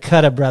ready to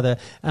cut a brother,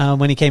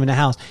 when he came in the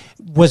house.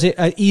 Was it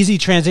an easy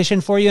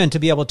transition for you and to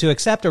be able to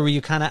accept, or were you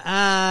kind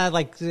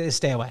of,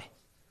 stay away?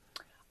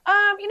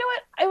 You know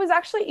what? It was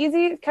actually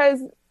easy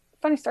because,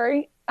 funny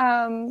story.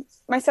 My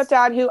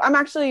stepdad, who I'm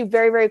actually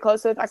very, very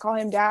close with, I call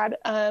him dad.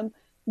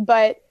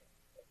 But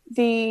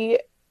he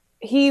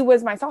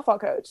was my softball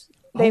coach.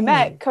 They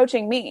met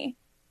coaching me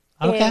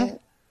in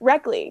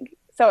rec league.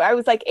 So I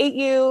was like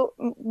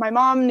 8U. My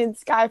mom knew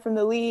this guy from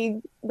the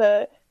league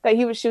that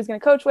she was going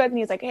to coach with. And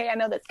he's like, hey, I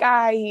know this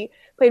guy. He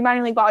played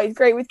minor league ball. He's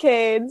great with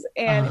kids,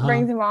 and it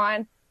brings him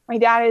on. My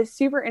dad is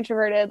super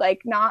introverted,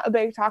 like not a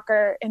big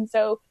talker. And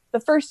so the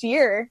first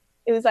year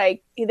it was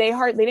like, they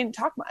didn't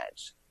talk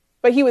much.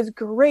 But he was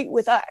great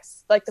with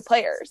us, like the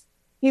players.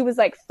 He was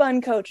like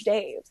fun coach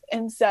Dave.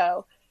 And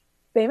so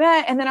they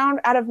met, and then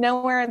out of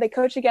nowhere, they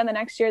coached again the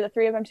next year, the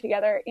 3 of them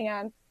together.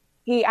 And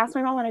he asked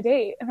my mom on a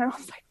date. And my mom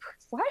was like,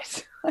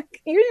 what?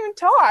 Like, you didn't even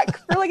talk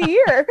for like a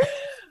year.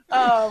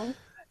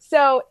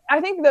 So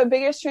I think the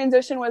biggest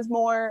transition was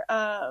more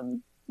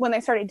when they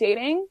started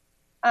dating,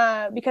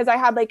 because I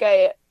had like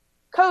a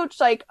coach,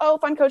 like, oh,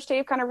 fun coach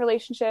Dave kind of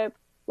relationship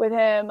with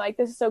him. Like,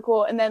 this is so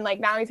cool. And then like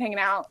now he's hanging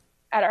out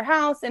at our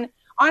house. And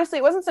honestly,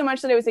 it wasn't so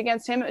much that it was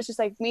against him. It was just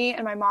like me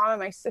and my mom and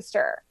my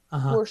sister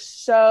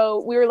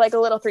we were like a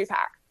little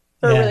 3-pack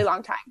for a really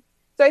long time.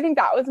 So I think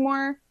that was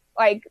more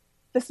like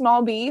the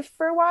small beef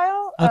for a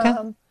while. Okay.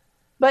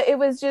 But it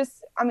was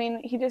just,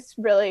 he just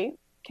really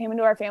came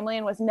into our family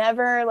and was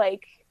never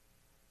like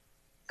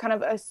kind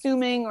of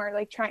assuming or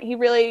like trying.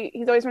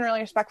 He's always been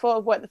really respectful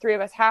of what the 3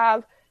 of us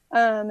have,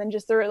 and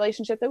just the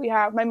relationship that we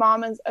have. My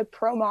mom is a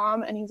pro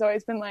mom, and he's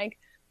always been like,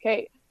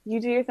 okay,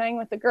 you do your thing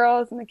with the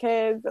girls and the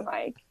kids. And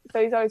like,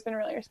 so he's always been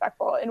really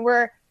respectful, and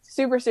we're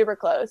super, super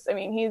close.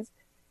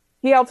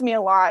 He helped me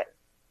a lot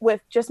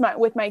with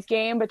my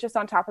game, but just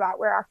on top of that,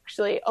 we're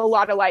actually a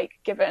lot alike,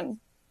 given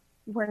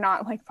we're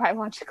not like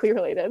biologically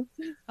related.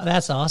 Oh,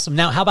 that's awesome.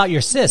 Now, how about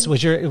your sis?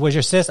 Was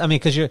your sis?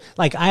 Because you're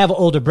like, I have an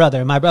older brother,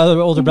 and my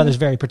older brother's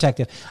very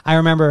protective. I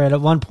remember at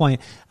one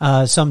point,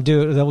 some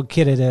dude, the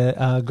kid at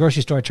a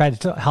grocery store tried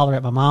to holler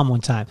at my mom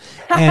one time,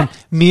 and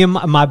me and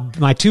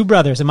my 2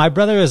 brothers, and my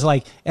brother is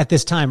like, at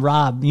this time,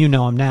 Rob, you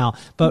know him now,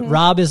 but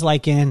Rob is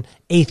like in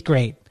 8th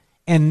grade.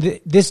 And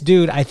this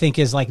dude, I think,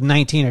 is like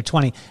 19 or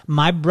 20.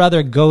 My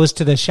brother goes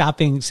to the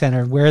shopping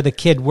center where the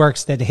kid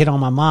works that hit on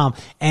my mom.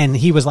 And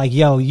he was like,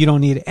 yo, you don't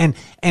need it. And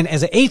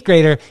as an 8th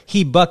grader,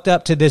 he bucked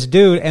up to this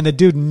dude, and the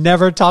dude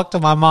never talked to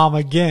my mom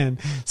again.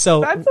 So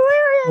that's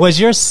hilarious. Was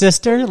your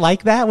sister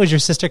like that? Was your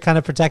sister kind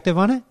of protective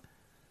on it?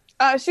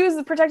 She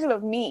was protective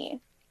of me.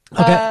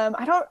 Okay.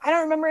 I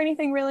don't remember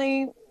anything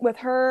really with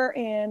her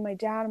and my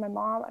dad and my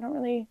mom. I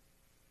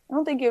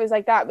don't think it was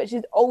like that, but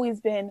she's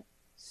always been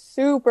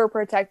super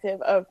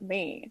protective of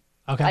me.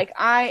 Okay.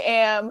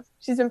 Like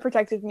she's been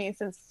protective of me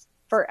since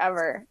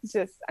forever.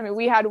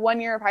 We had 1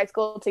 year of high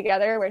school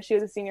together where she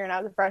was a senior and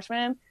I was a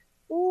freshman.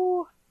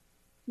 Ooh,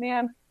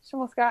 man, she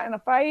almost got in a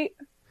fight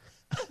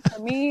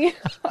for me. I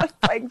was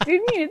like, dude,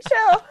 you need to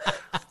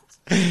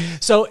chill.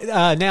 So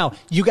now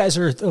you guys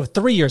are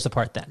 3 years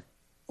apart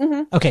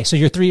then. Okay. So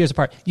you're 3 years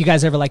apart. You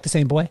guys ever like the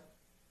same boy?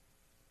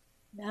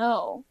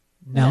 No.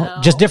 No,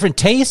 just different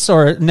tastes,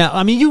 or no?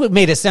 I mean, you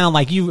made it sound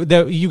like you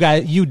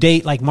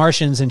date like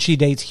Martians and she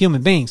dates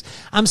human beings.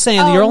 I'm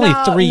saying you're only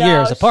 3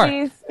 years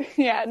apart.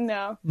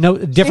 No,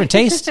 different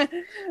taste.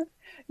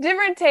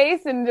 Different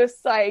taste, and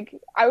just like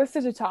I was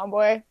such a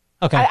tomboy.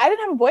 Okay, I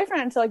didn't have a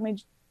boyfriend until like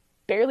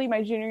barely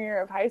my junior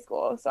year of high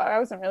school, so I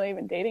wasn't really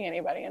even dating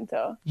anybody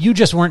until. You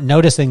just weren't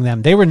noticing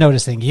them; they were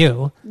noticing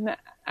you. No,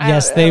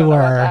 yes, they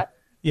were.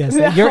 Yes,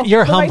 no.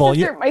 You're humble.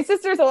 My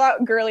sister's a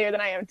lot girlier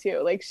than I am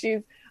too. Like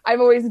I've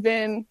always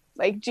been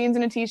like jeans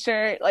and a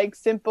t-shirt, like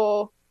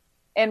simple,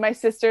 and my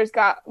sister's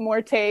got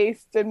more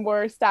taste and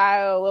more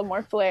style, a little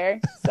more flair.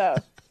 So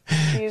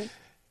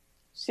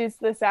she's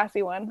the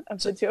sassy one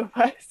of the two of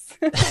us.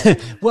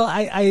 Well,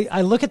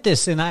 I look at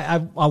this and I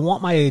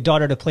want my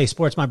daughter to play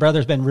sports. My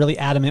brother's been really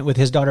adamant with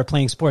his daughter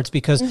playing sports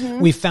because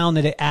we found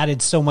that it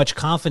added so much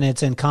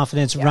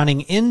confidence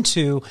running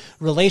into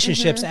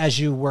relationships as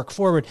you work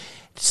forward.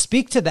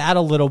 Speak to that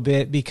a little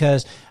bit,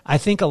 because I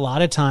think a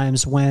lot of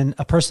times when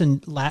a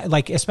person,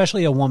 like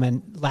especially a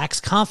woman, lacks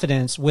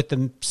confidence with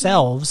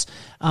themselves,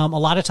 a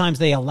lot of times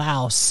they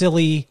allow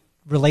silly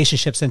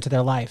relationships into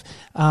their life.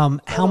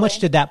 How much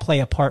did that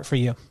play a part for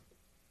you?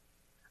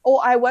 Oh,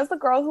 I was the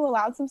girl who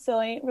allowed some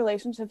silly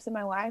relationships in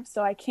my life,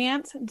 so I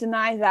can't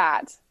deny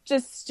that.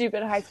 Just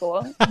stupid high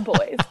school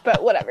boys,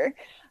 but whatever.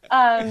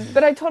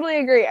 But I totally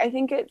agree. I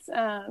think it's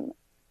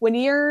when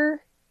you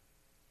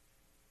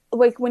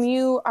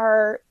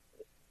are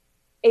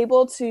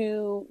able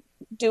to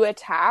do a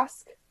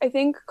task, I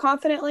think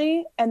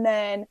confidently, and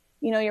then,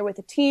 you're with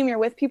a team, you're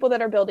with people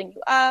that are building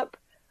you up,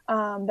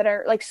 that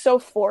are like so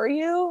for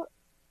you,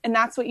 and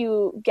that's what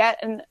you get.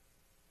 And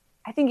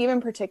I think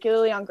even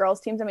particularly on girls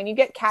teams, I mean, you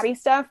get catty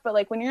stuff, but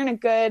like when you're in a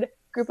good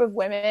group of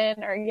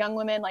women or young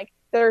women, like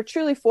that are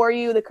truly for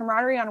you, the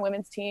camaraderie on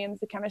women's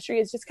teams, the chemistry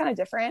is just kind of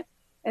different.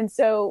 And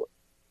so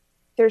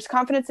there's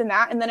confidence in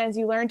that. And then as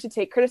you learn to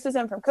take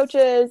criticism from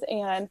coaches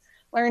and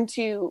learn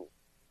to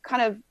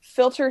kind of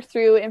filter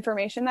through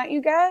information that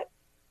you get,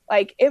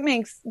 like it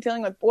makes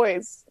dealing with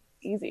boys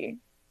easy.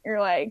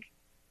 You're like,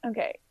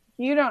 okay,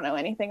 you don't know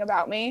anything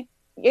about me.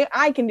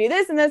 I can do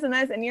this and this and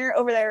this, and you're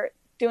over there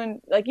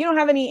doing, like, you don't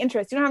have any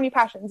interest, you don't have any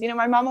passions.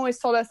 My mom always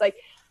told us, like,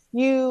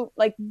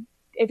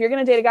 if you're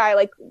going to date a guy,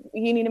 like,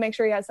 you need to make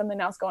sure he has something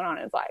else going on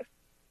in his life.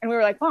 And we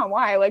were like, Mom,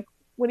 why? Like,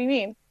 what do you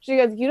mean? She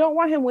goes, you don't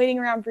want him waiting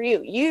around for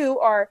you. You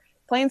are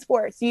playing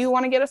sports. You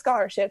want to get a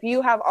scholarship.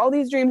 You have all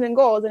these dreams and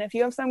goals. And if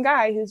you have some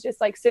guy who's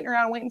just like sitting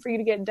around waiting for you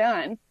to get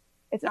done,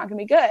 it's not going to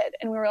be good.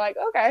 And we were like,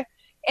 okay.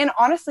 And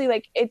honestly,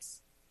 like,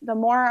 it's the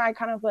more I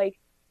grew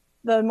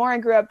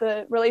up,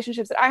 the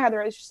relationships that I had, the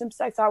relationships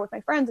I saw with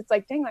my friends, it's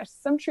like, dang, there's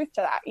some truth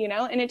to that,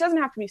 and it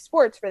doesn't have to be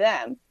sports for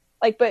them,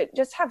 like, but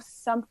just have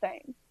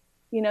something,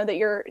 that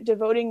you're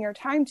devoting your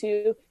time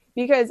to,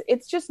 because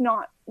it's just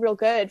not real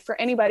good for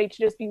anybody to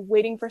just be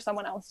waiting for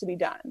someone else to be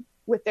done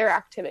with their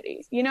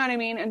activity. You know what I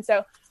mean? And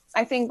so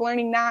I think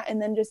learning that,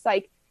 and then just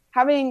like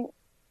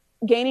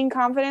gaining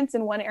confidence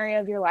in one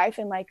area of your life,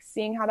 and like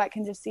seeing how that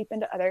can just seep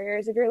into other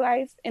areas of your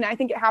life. And I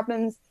think it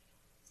happens,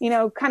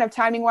 kind of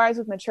timing wise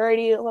with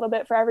maturity a little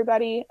bit for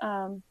everybody.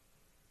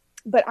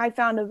 But I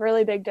found a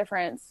really big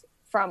difference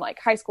from like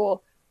high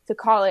school to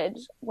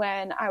college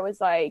when I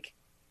was like,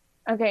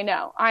 okay,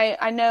 no,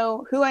 I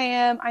know who I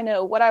am. I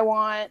know what I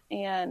want,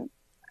 and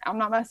I'm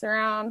not messing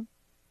around.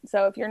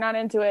 So if you're not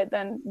into it,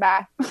 then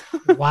bye.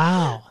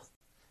 Wow.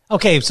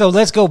 Okay, so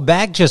let's go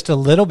back just a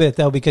little bit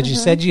though, because you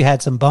said you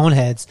had some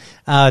boneheads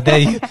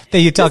that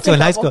you talked to in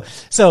high school.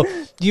 So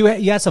you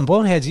had some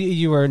boneheads.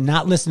 You were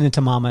not listening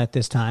to mama at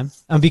this time,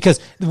 because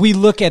we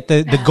look at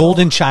the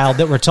golden child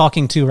that we're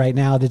talking to right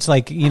now. That's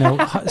like,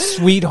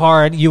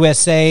 sweetheart,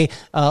 USA,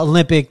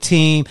 Olympic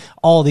team,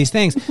 all these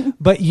things.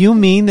 But you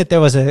mean that there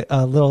was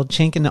a little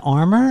chink in the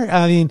armor?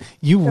 I mean,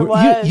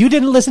 you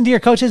didn't listen to your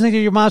coaches and to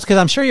your moms, because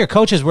I'm sure your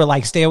coaches were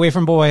like, stay away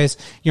from boys.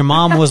 Your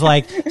mom was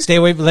like, stay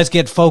away. Let's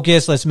get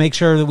focused. Let's make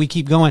sure that we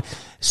keep going.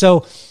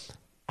 So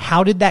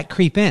how did that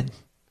creep in?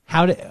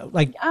 I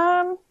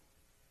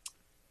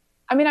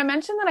mean, I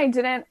mentioned that I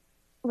didn't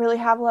really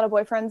have a lot of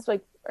boyfriends, like,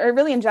 or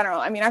really in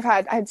general. I mean, I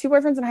had 2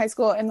 boyfriends in high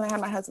school, and then I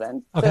had my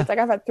husband. Okay. So it's like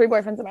I've had 3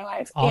 boyfriends in my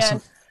life. Awesome.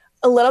 And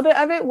a little bit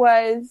of it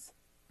was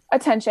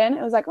attention.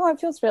 It was like, oh,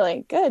 it feels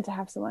really good to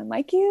have someone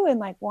like you and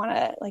like want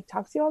to like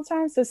talk to you all the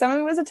time. So some of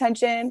it was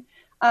attention.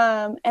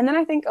 And then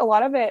I think a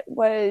lot of it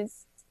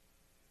was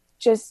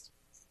just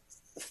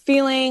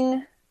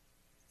feeling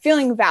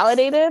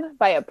validated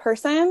by a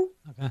person.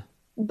 Okay.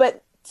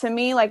 But to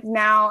me, like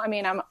now, I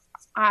mean, I'm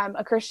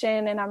a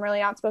Christian and I'm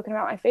really outspoken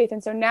about my faith.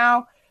 And so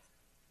now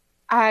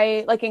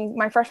in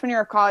my freshman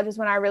year of college is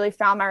when I really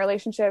found my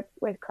relationship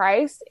with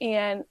Christ.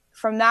 And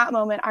from that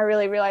moment, I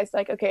really realized,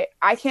 like, okay,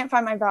 I can't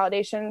find my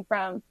validation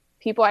from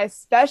people. I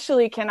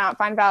especially cannot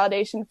find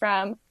validation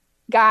from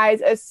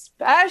guys,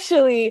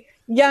 especially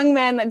young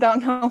men that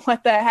don't know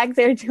what the heck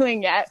they're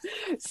doing yet.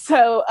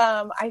 So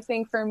I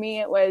think for me,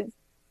 it was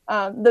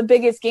the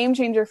biggest game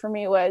changer for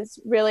me was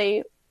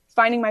really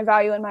finding my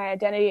value and my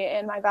identity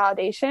and my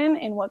validation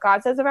in what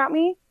God says about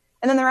me.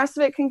 And then the rest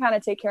of it can kind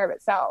of take care of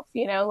itself,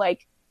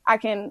 like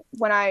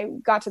when I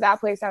got to that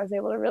place, I was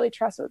able to really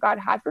trust what God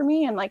had for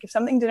me. And like, if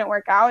something didn't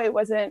work out, it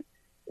wasn't,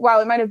 while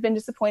it might've been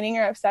disappointing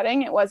or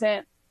upsetting, it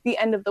wasn't the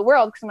end of the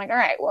world. Cause I'm like, all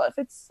right, well, if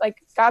it's like,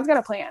 God's got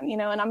a plan, you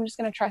know, and I'm just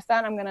going to trust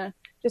that. I'm going to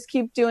just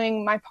keep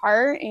doing my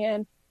part,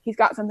 and he's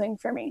got something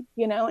for me,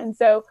 you know? And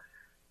so,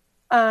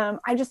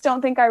 I just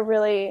don't think I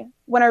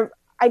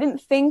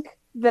didn't think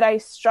that I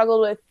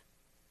struggled with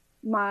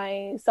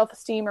my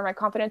self-esteem or my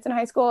confidence in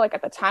high school. Like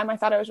at the time I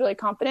thought I was really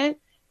confident,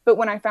 but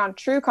when I found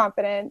true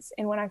confidence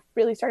and when I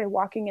really started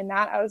walking in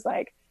that, I was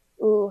like,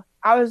 ooh,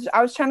 I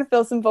was trying to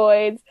fill some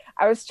voids.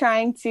 I was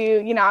trying to,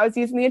 you know, I was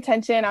using the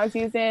attention. I was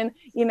using,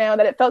 you know,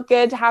 that it felt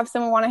good to have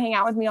someone want to hang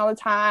out with me all the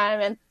time,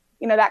 and,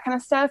 you know, that kind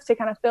of stuff to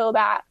kind of fill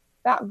that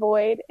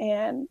void.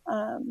 And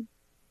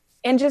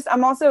just,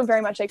 I'm also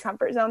very much a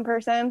comfort zone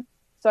person.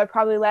 So I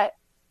probably let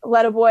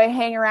a boy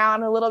hang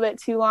around a little bit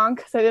too long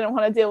because I didn't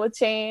want to deal with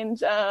change.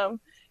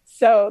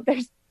 So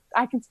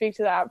I can speak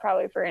to that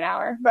probably for an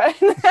hour, but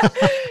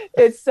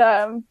it's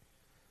a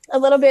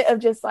little bit of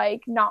just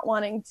like not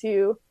wanting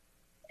to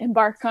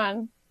embark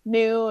on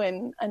new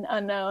and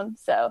unknown.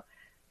 So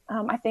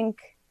I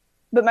think,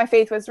 but my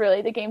faith was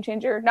really the game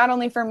changer, not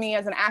only for me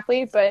as an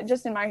athlete, but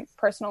just in my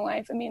personal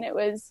life. I mean, it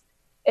was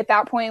at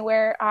that point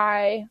where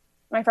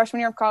my freshman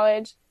year of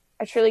college,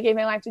 I truly gave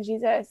my life to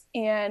Jesus,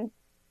 and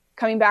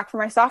coming back from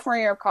my sophomore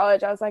year of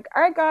college, I was like,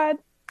 all right, God,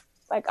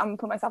 like I'm gonna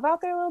put myself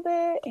out there a little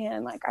bit.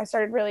 And like, I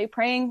started really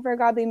praying for a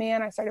godly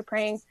man. I started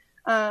praying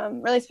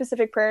really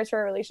specific prayers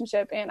for a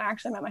relationship. And I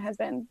actually met my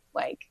husband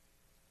like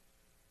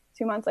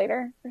 2 months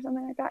later or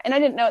something like that. And I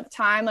didn't know at the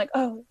time, like,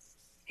 oh,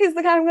 he's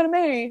the guy I'm going to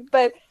marry,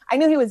 but I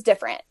knew he was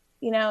different,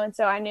 you know? And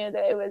so I knew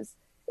that it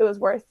was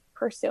worth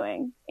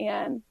pursuing,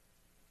 and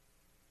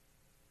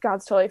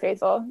God's totally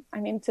faithful. I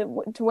mean, to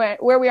where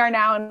we are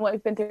now and what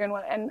we've been through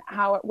and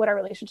what our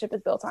relationship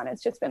is built on.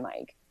 It's just been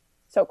like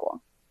so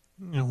cool.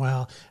 Oh,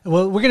 wow.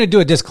 Well, we're going to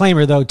do a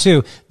disclaimer though,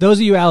 too. Those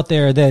of you out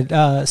there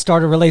that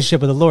start a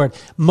relationship with the Lord,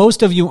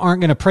 most of you aren't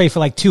going to pray for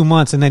like 2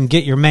 months and then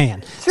get your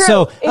man. True.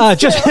 So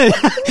just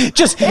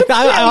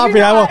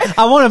Aubree,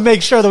 I want to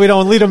make sure that we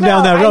don't lead them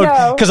down that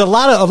road, because a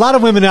lot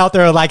of women out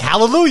there are like,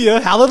 hallelujah,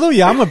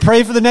 hallelujah, I'm going to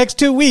pray for the next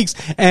 2 weeks.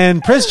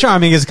 And Prince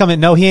Charming is coming.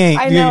 No, he ain't.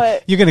 I know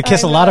You're going to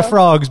kiss a lot of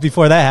frogs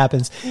before that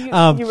happens. You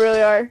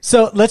really are.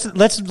 So let's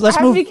move. I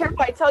have to be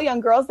careful. I tell young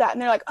girls that, and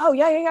they're like, oh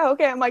yeah.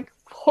 Okay. I'm like,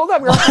 hold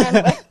up,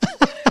 girlfriend.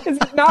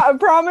 It's not a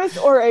promise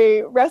or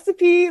a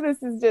recipe.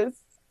 This is just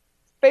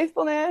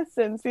faithfulness,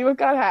 and see what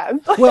God has.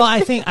 Well,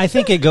 I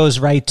think it goes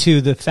right to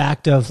the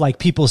fact of like,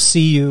 people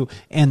see you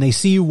and they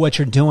see what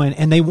you're doing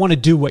and they want to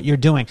do what you're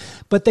doing,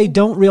 but they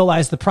don't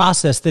realize the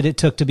process that it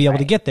took to be able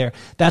to get there.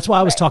 That's why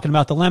I was talking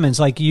about the lemons.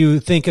 Like, you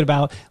thinking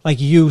about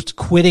like you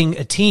quitting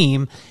a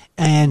team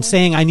and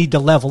saying, I need to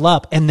level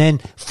up. And then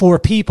 4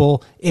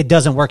 people, it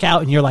doesn't work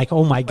out. And you're like,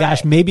 oh my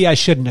gosh, maybe I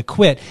shouldn't have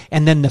quit.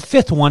 And then the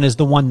 5th one is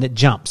the one that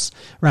jumps,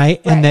 right?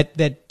 And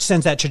that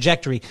sends that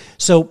trajectory.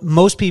 So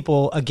most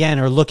people, again,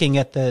 are looking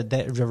at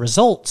the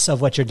results of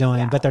what you're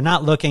doing, but they're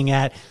not looking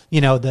at, you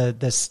know,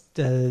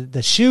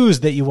 the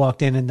shoes that you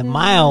walked in and the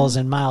miles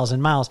and miles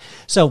and miles.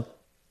 So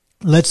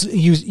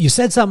you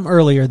said something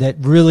earlier that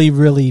really,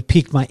 really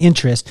piqued my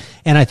interest,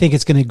 and I think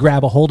it's going to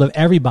grab a hold of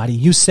everybody.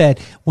 You said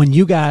when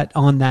you got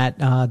on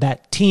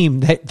that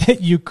team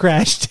that you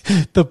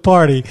crashed the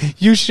party,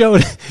 you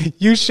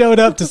showed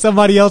up to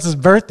somebody else's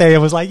birthday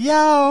and was like,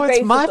 yo,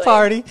 it's my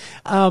party.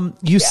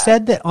 You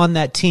said that on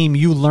that team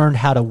you learned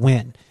how to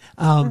win.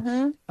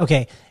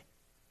 Okay.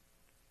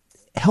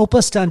 Help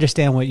us to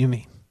understand what you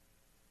mean.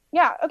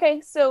 Yeah.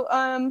 Okay.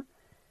 So,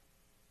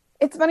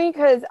 it's funny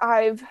because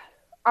I've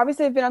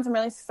been on some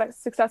really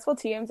successful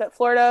teams. At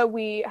Florida,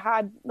 we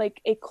had like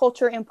a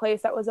culture in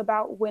place that was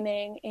about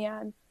winning,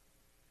 and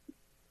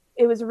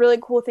it was a really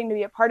cool thing to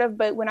be a part of.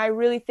 But when I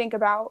really think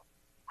about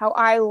how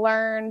I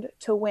learned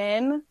to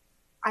win,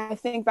 I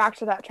think back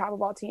to that travel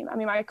ball team. I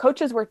mean, my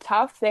coaches were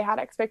tough. They had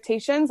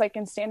expectations like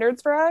and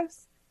standards for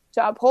us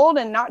to uphold,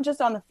 and not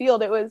just on the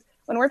field. It was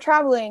when we're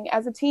traveling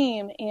as a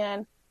team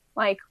and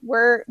like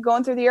we're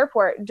going through the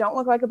airport, don't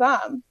look like a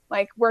bum.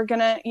 Like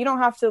you don't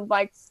have to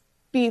like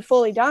be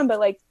fully done, but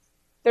like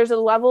there's a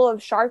level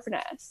of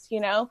sharpness, you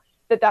know,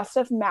 that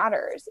stuff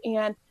matters,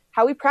 and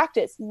how we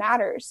practice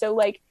matters. So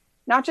like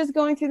not just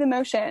going through the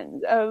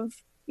motions of,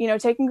 you know,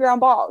 taking ground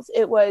balls,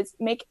 it was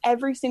make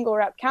every single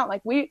rep count.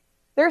 Like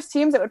there's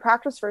teams that would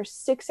practice for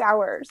 6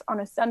 hours on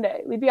a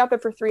Sunday. We'd be out there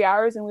for 3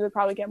 hours and we would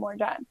probably get more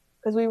done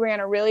because we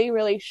ran a really,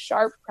 really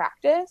sharp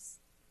practice.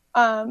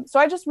 So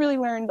I just really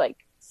learned like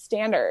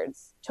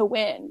standards to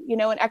win, you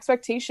know, and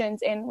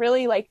expectations, and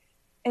really like,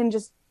 and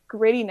just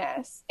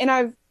grittiness. And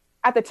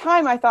at the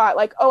time I thought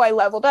like, oh, I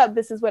leveled up.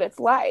 This is what it's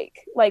like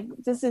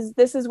this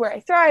is where I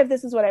thrive.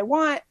 This is what I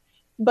want.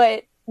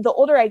 But the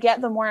older I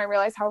get, the more I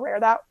realize how rare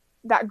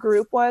that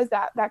group was,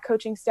 that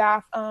coaching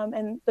staff,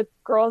 and the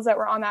girls that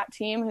were on that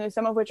team, who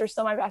some of which are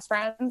still my best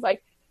friends.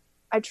 Like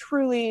I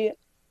truly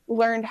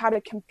learned how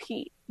to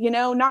compete, you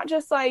know, not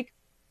just like,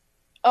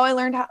 oh, I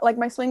learned how, like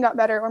my swing got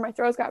better or my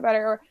throws got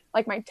better or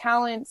like my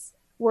talents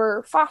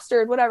were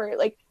fostered, whatever.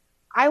 Like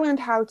I learned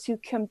how to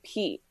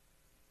compete.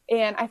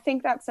 And I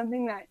think that's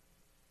something that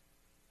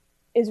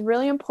is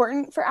really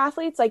important for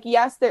athletes. Like,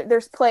 yes,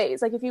 there's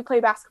plays. Like if you play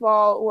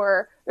basketball,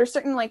 or there's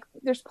certain, like,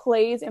 there's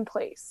plays in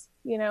place,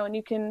 you know,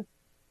 and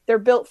they're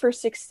built for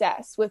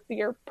success with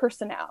your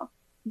personnel.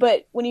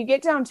 But when you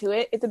get down to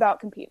it, it's about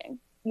competing,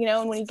 you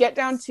know, and when you get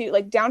down to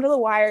the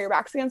wire, your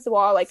back's against the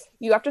wall, like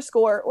you have to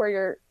score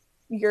or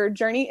your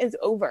journey is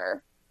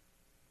over.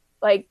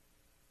 Like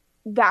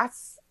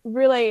that's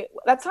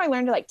how I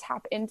learned to like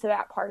tap into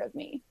that part of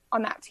me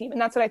on that team. And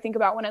that's what I think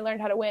about when I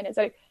learned how to win, is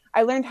like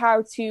I learned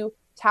how to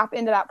tap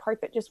into that part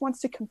that just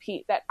wants to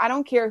compete, that I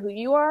don't care who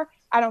you are.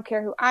 I don't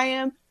care who I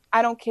am.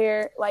 I don't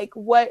care like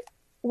what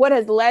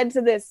has led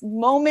to this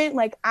moment.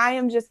 Like I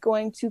am just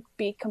going to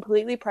be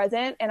completely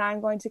present and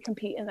I'm going to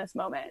compete in this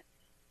moment.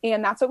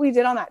 And that's what we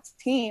did on that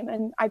team.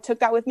 And I took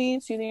that with me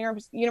to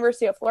the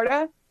University of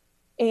Florida,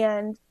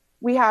 and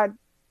we had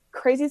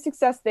crazy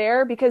success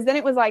there, because then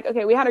it was like,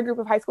 okay, we had a group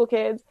of high school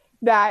kids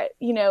that,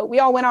 you know, we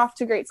all went off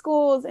to great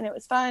schools and it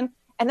was fun.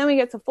 And then we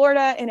get to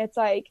Florida and it's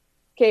like,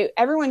 okay,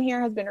 everyone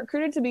here has been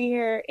recruited to be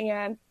here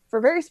and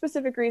for very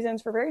specific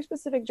reasons, for very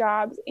specific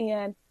jobs.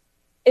 And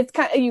it's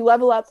kind of, you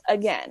level up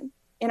again.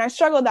 And I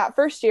struggled that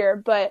first year,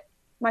 but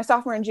my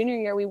sophomore and junior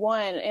year, we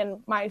won.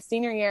 And my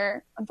senior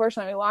year,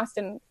 unfortunately, we lost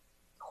in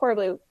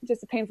horribly,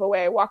 just a painful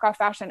way, walk-off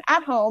fashion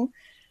at home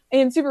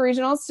in super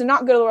regionals to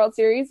not go to the World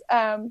Series.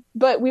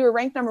 But we were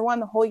ranked number one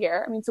the whole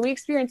year. I mean, so we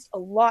experienced a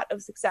lot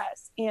of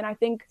success. And I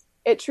think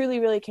it truly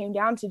really came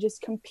down to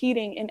just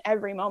competing in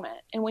every moment.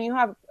 And when you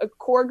have a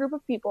core group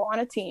of people on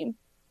a team,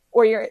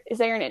 or you're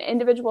in an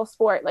individual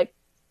sport, like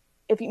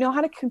if you know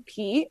how to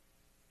compete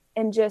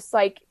and just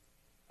like,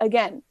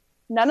 again,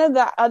 none of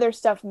that other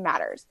stuff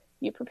matters.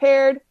 You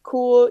prepared,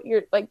 cool,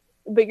 you're like,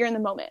 but you're in the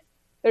moment.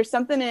 There's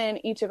something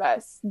in each of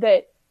us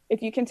that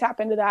if you can tap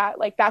into that,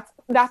 like that's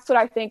what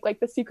I think like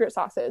the secret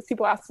sauce is.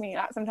 People ask me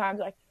that sometimes,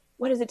 like,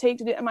 what does it take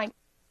to do? I'm like,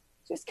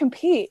 just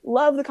compete,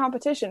 love the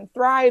competition,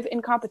 thrive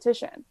in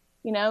competition,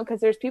 you know, because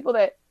there's people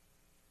that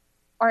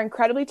are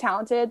incredibly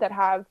talented, that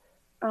have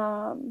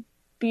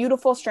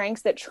beautiful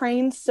strengths, that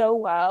train so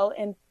well,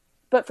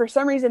 but for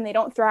some reason they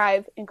don't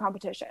thrive in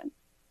competition.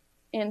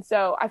 And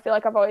so I feel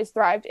like I've always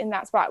thrived in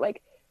that spot.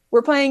 Like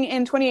we're playing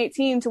in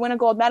 2018 to win a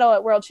gold medal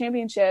at World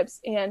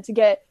Championships, and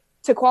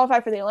to qualify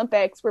for the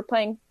Olympics,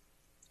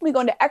 we go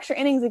into extra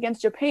innings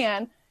against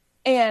Japan.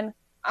 And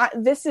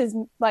this is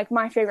like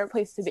my favorite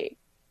place to be,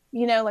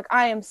 you know, like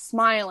I am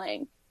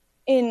smiling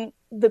in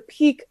the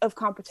peak of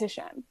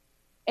competition.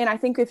 And I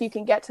think if you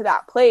can get to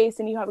that place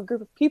and you have a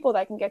group of people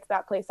that can get to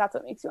that place, that's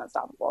what makes you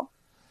unstoppable.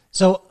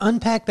 So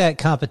unpack that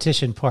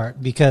competition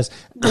part, because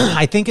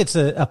I think it's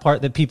a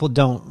part that people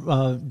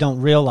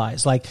don't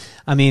realize. Like,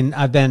 I mean,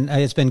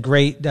 it's been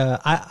great.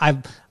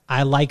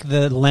 I like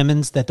the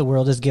lemons that the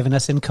world has given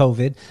us in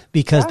COVID,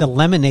 because the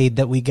lemonade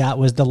that we got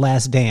was The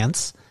Last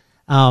Dance.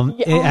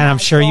 And I'm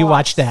sure you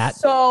watched that.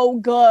 So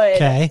good.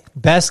 Okay.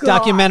 Best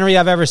documentary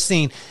I've ever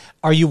seen.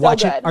 Are you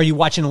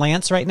watching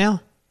Lance right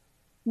now?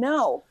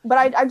 No,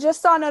 but I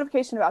just saw a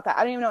notification about that.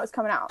 I didn't even know it was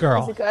coming out.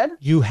 Girl, is it good?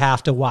 You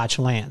have to watch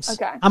Lance.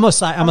 Okay. I'm a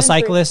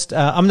cyclist.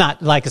 I'm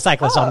not like a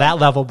cyclist on that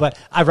level, but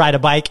I ride a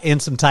bike in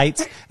some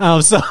tights.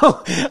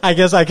 So I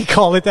guess I could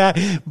call it that.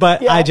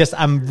 But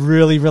I'm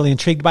really, really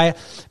intrigued by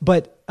it.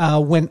 But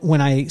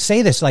when I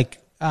say this, like,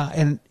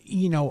 and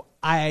you know,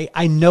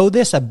 I know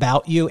this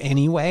about you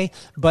anyway,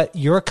 but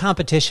your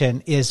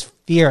competition is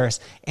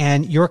fierce,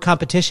 and your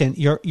competition,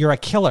 you're a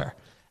killer.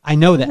 I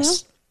know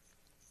this.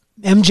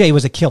 MJ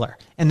was a killer.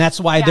 And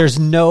that's why there is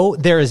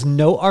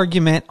no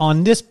argument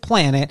on this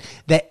planet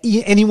that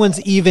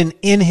anyone's even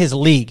in his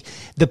league.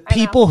 The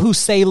people who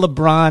say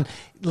LeBron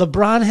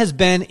has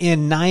been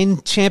in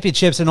 9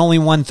 championships and only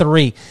won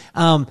 3.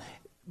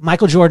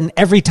 Michael Jordan,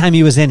 every time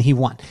he was in, he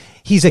won.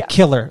 He's a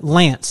killer.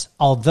 Lance,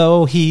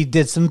 although he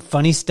did some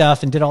funny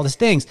stuff and did all these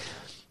things,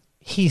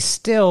 he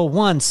still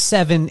won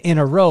 7 in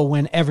a row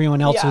when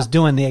everyone else was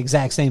doing the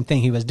exact same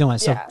thing he was doing.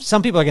 So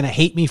some people are going to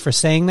hate me for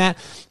saying that.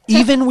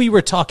 Even we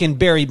were talking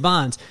Barry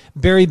Bonds.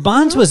 Barry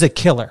Bonds was a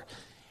killer.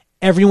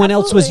 Everyone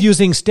else was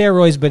using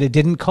steroids, but it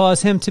didn't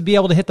cause him to be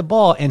able to hit the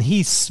ball, and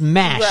he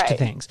smashed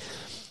things.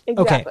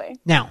 Exactly. Okay,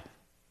 now,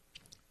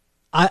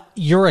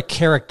 you're a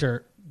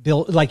character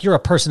built, like you're a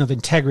person of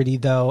integrity,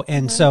 though,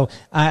 and so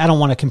I don't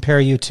want to compare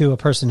you to a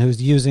person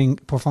who's using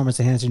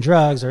performance-enhancing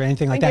drugs or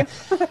anything like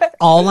that.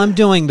 All I'm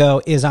doing,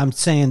 though, is I'm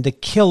saying the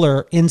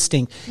killer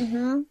instinct.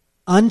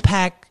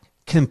 Unpack,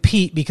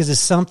 compete, because it's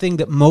something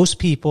that most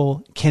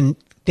people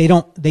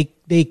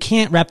they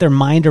can't wrap their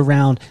mind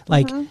around,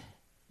 like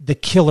the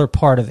killer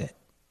part of it.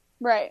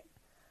 Right.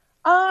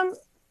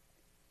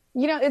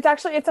 You know,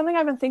 it's something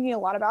I've been thinking a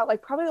lot about,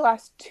 like probably the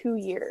last 2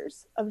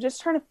 years, of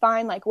just trying to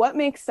find like what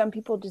makes some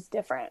people just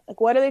different. Like,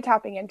 what are they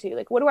tapping into?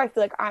 Like, what do I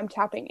feel like I'm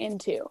tapping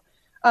into?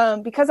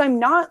 Because I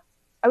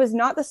was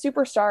not the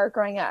superstar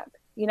growing up.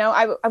 You know,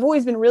 I've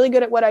always been really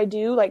good at what I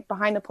do, like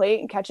behind the plate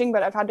and catching,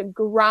 but I've had to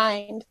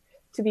grind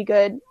to be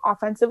good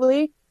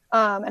offensively.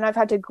 And I've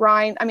had to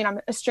grind. I mean, I'm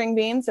a string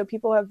bean, so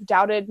people have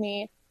doubted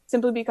me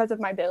simply because of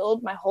my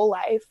build my whole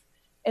life.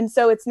 And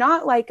so it's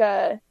not like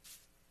I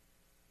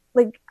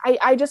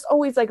just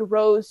always like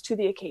rose to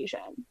the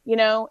occasion, you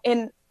know?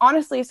 And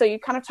honestly, so you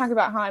kind of talk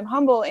about how I'm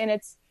humble,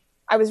 and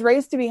I was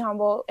raised to be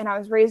humble, and I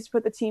was raised to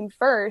put the team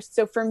first.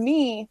 So for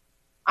me,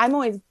 I'm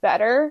always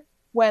better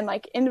when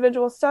like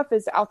individual stuff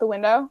is out the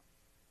window.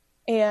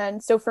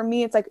 And so for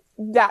me, it's like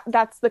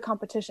that's the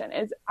competition.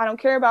 Is I don't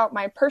care about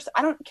my person.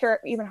 I don't care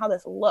even how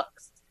this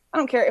looks. I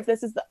don't care if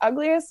this is the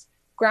ugliest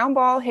ground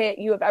ball hit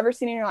you have ever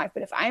seen in your life.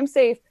 But if I am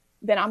safe,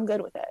 then I'm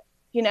good with it,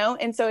 you know?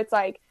 And so it's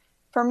like,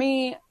 for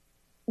me,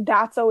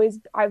 that's always,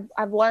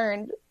 I've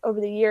learned over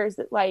the years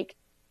that like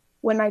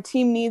when my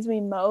team needs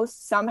me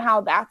most,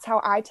 somehow that's how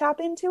I tap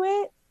into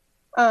it,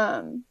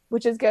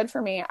 which is good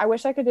for me. I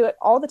wish I could do it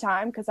all the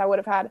time because I would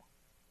have had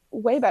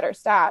way better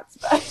stats,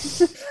 but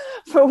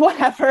for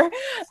whatever.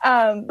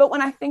 But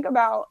when I think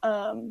about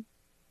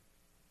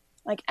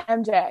like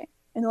MJ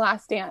in The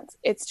Last Dance,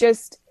 it's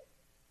just,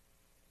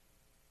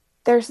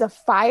 there's a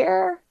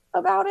fire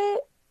about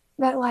it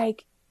that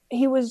like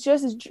he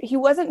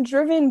wasn't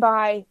driven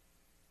by,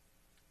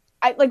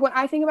 like when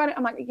I think about it,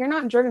 I'm like, you're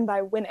not driven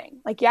by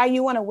winning. Like, yeah,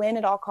 you want to win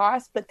at all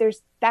costs, but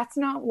that's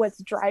not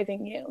what's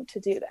driving you to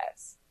do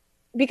this.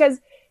 Because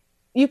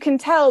you can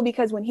tell,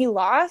 because when he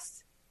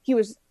lost, he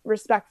was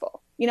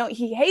respectful. You know,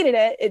 he hated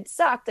it. It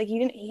sucked. Like he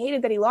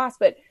hated that he lost,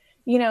 but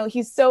you know,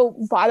 he's so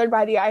bothered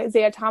by the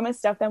Isaiah Thomas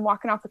stuff, then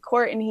walking off the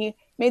court, and he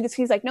made this,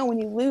 he's like, no, when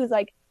you lose,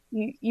 like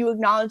you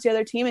acknowledge the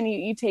other team and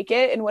you take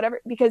it and whatever.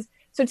 Because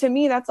so to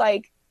me, that's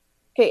like,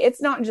 okay,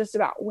 it's not just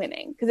about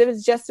winning. Because if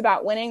it's just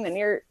about winning, then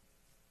you're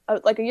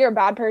a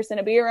bad person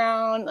to be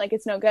around. Like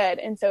it's no good.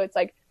 And so it's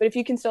like, but if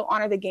you can still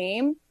honor the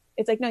game,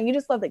 it's like, no, you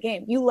just love the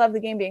game. You love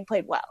the game being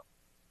played well.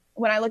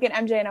 When I look at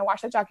MJ and I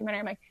watch that documentary,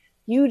 I'm like,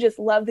 you just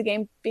love the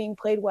game being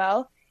played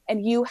well.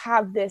 And you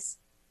have this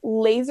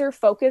laser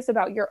focus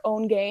about your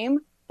own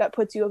game that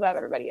puts you above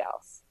everybody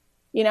else,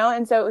 you know?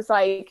 And so it was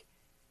like,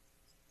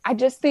 I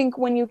just think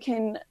when you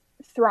can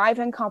thrive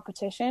in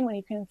competition, when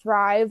you can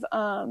thrive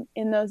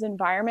in those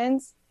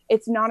environments,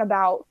 it's not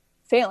about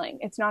failing.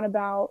 It's not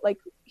about like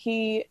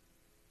there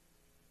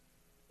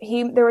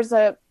was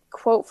a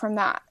quote from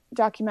that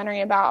documentary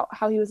about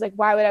how he was like,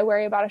 why would I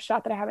worry about a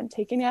shot that I haven't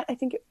taken yet? I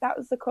think that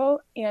was the quote.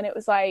 And it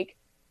was like,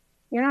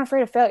 you're not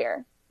afraid of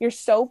failure. You're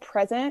so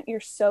present. You're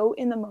so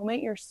in the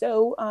moment. You're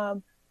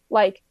so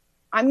like,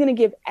 I'm going to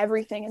give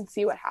everything and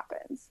see what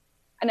happens.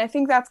 And I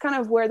think that's kind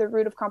of where the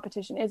root of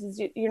competition is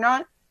you're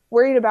not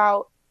worried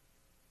about,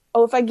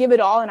 oh, if I give it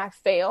all and I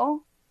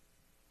fail,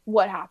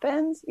 what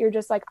happens? You're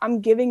just like,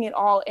 I'm giving it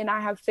all, and I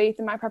have faith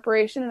in my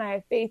preparation, and I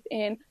have faith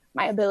in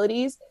my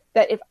abilities,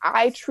 that if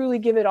I truly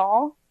give it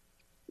all,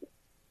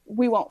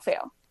 we won't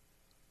fail.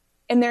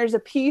 And there's a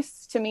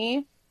piece to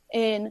me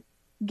in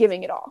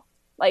giving it all.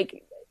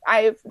 Like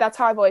that's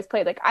how I've always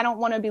played. Like, I don't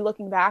want to be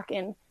looking back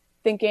and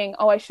thinking,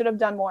 oh, I should have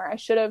done more. I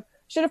should have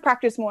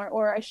practiced more,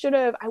 or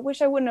I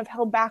wish I wouldn't have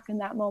held back in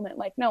that moment.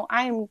 Like, no,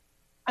 I'm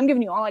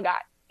giving you all I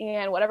got,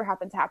 and whatever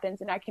happens,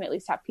 happens. And I can at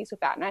least have peace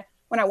with that. And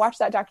when I watched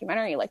that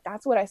documentary, like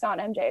that's what I saw in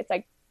MJ. It's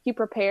like, he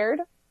prepared.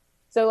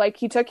 So like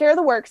he took care of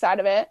the work side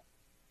of it,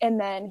 and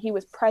then he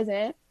was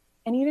present,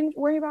 and he didn't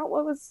worry about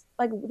what was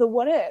like the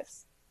what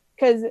ifs.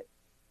 Cause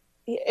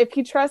if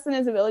he trusts in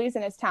his abilities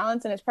and his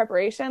talents and his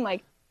preparation,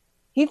 like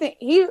he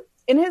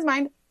in his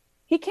mind,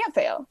 he can't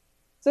fail.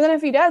 So then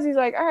if he does, he's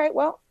like, all right,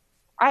 well,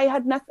 I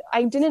had nothing.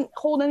 I didn't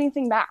hold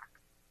anything back,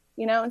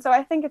 you know? And so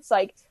I think it's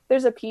like,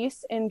 there's a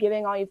piece in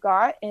giving all you've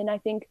got. And I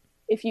think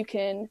if you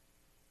can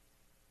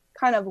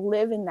kind of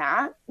live in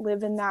that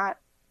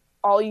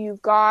all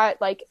you've got,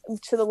 like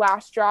to the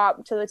last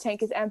drop, till the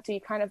tank is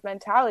empty kind of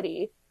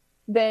mentality,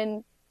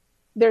 then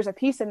there's a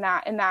piece in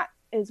that. And that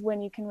is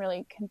when you can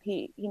really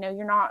compete. You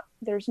know,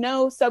 there's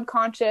no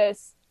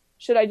subconscious,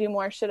 should I do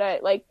more? Should I,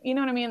 like, you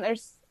know what I mean?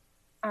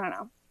 I don't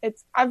know.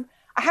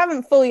 I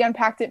haven't fully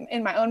unpacked it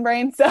in my own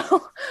brain,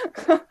 so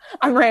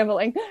I'm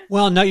rambling.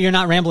 Well, no, you're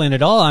not rambling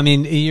at all. I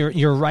mean,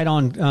 you're right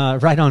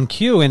on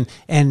cue.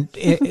 And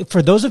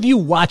for those of you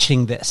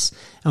watching this,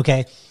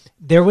 okay,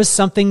 there was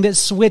something that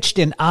switched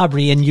in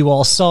Aubree, and you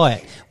all saw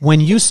it.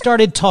 When you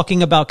started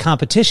talking about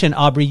competition,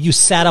 Aubree, you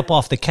sat up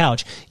off the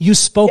couch. You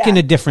spoke in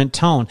a different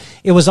tone.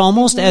 It was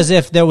almost as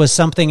if there was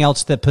something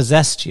else that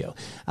possessed you.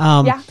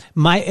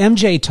 My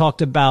MJ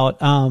talked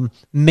about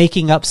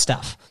making up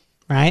stuff.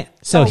 Right.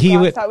 So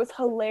that was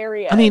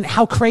hilarious. I mean,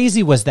 how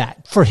crazy was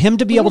that for him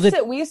to be able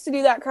to? We used to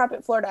do that crap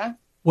at Florida.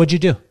 What'd you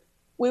do?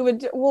 We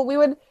would,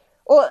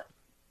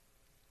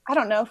 I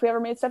don't know if we ever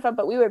made stuff up,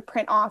 but we would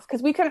print off,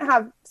 because we couldn't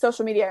have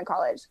social media in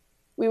college.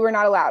 We were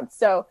not allowed.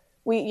 So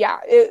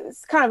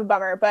it's kind of a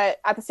bummer, but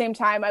at the same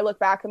time, I look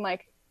back and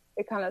like,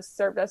 it kind of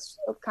served us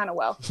kind of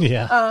well.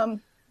 Yeah.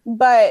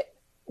 But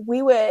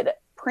we would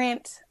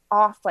print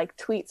off like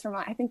tweets from,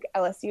 I think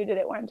LSU did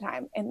it one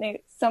time, and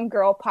some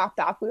girl popped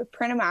off. We would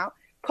print them out,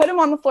 put them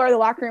on the floor of the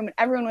locker room, and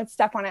everyone would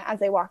step on it as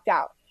they walked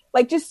out.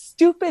 Like just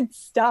stupid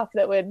stuff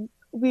that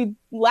we'd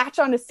latch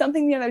onto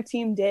something the other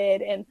team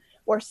did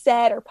or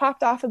said or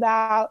popped off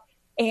about.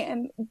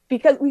 And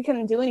because we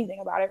couldn't do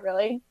anything about it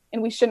really,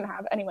 and we shouldn't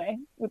have anyway.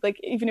 Like,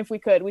 even if we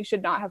could, we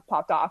should not have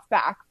popped off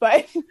back.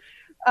 But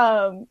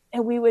and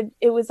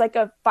it was like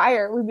a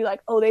fire. We'd be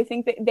like, oh, they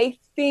think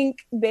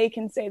they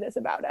can say this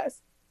about us.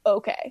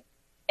 Okay.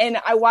 And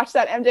I watched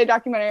that MJ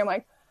documentary. I'm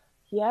like,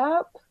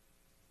 yep,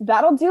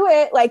 that'll do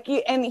it. Like,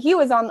 and he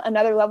was on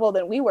another level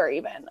than we were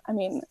even. I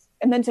mean,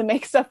 and then to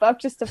make stuff up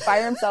just to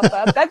fire himself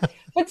up.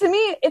 But to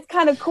me, it's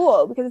kind of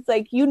cool because it's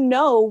like, you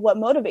know what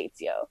motivates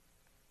you.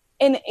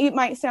 And it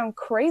might sound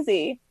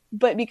crazy,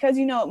 but because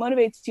you know what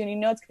motivates you and you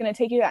know it's going to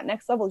take you to that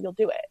next level, you'll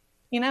do it.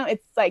 You know,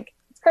 it's like,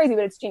 it's crazy,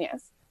 but it's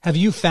genius. Have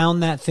you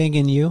found that thing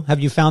in you? Have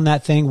you found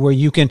that thing where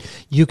you can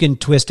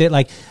twist it?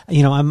 Like,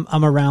 you know,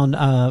 I'm around,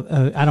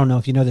 I don't know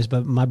if you know this,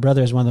 but my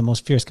brother is one of the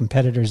most fierce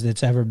competitors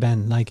that's ever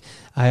been. Like,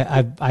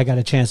 I got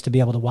a chance to be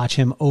able to watch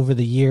him over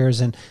the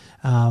years, and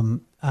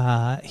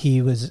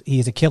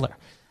he's a killer.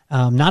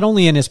 Not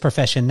only in his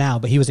profession now,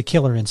 but he was a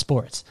killer in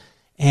sports.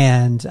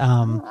 And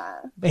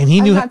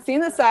he knew. I've not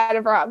seen the side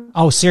of Rob.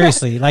 Oh,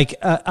 seriously, like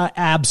a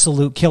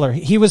absolute killer.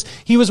 He was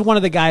one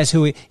of the guys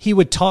who he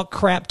would talk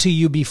crap to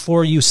you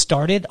before you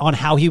started on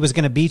how he was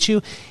going to beat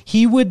you.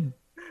 He would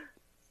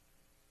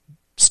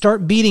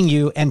start beating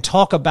you and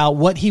talk about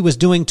what he was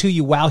doing to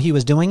you while he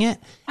was doing it,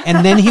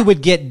 and then he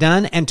would get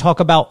done and talk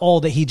about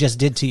all that he just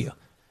did to you.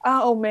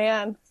 Oh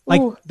man. Like,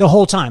 ooh. the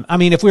whole time. I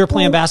mean, if we were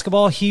playing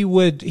basketball, he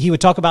would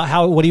talk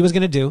about what he was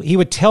going to do. He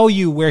would tell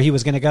you where he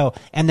was going to go.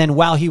 And then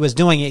while he was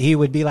doing it, he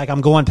would be like, I'm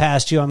going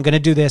past you. I'm going to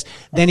do this.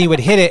 Then he would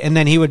hit it. And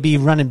then he would be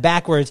running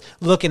backwards,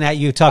 looking at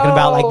you, talking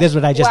about like, this is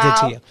what I just did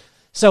to you.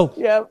 So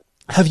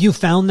Have you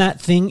found that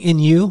thing in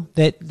you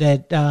that's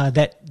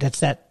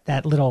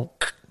that little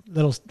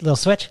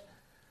switch?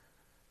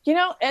 You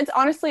know,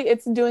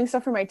 it's doing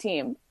stuff for my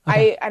team.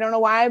 Okay. I don't know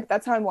why, but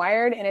that's how I'm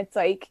wired. And it's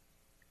like,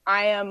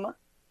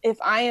 if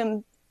I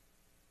am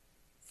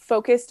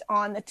focused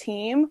on the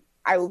team,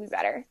 I will be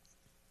better.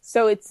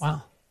 So it's,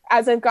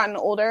 as I've gotten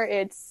older,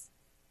 it's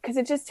because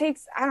it just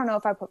takes, I don't know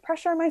if I put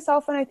pressure on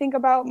myself when I think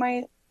about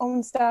my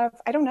own stuff.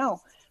 I don't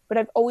know, but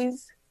I've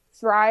always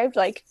thrived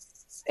like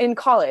in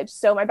college.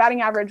 So my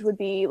batting average would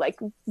be like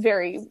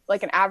very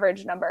like an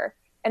average number.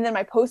 And then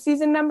my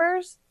postseason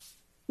numbers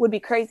would be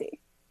crazy,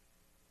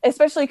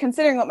 especially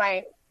considering what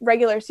my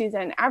regular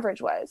season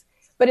average was.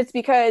 But it's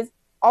because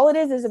all it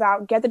is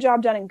about get the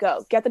job done and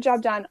go. Get the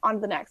job done, on to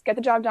the next. Get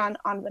the job done,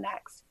 on to the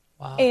next.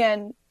 Wow.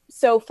 And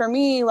so for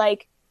me,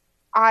 like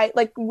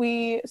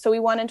we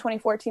won in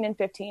 2014 and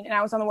 15, and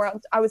I was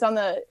on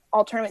the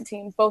all tournament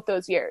team both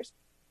those years.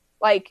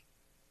 Like,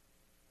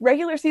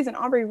 regular season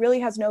Aubree really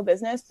has no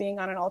business being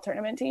on an all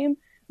tournament team,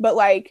 but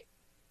like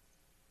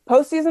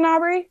postseason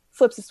Aubree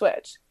flips a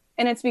switch.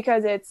 And it's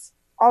because it's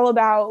all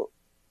about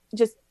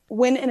just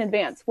win in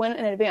advance,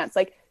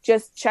 like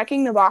just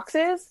checking the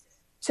boxes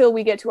till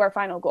we get to our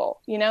final goal,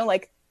 you know,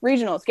 like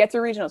regionals, get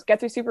through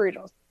super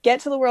regionals,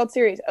 get to the World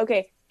Series.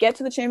 Okay. Get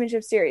to the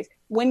championship series,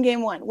 win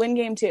game 1, win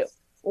game 2,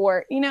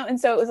 or, you know, and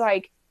so it was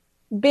like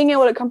being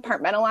able to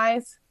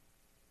compartmentalize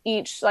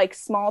each like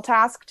small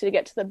task to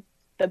get to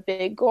the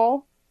big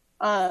goal,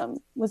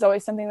 was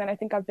always something that I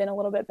think I've been a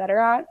little bit better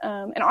at.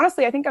 And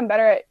honestly, I think I'm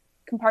better at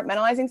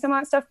compartmentalizing some of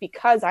that stuff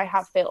because I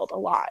have failed a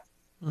lot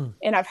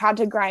and I've had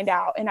to grind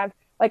out, and I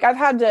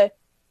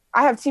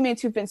have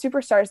teammates who've been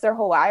superstars their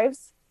whole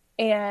lives,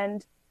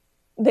 and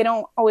they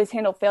don't always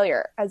handle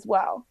failure as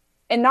well.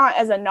 And not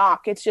as a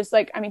knock. It's just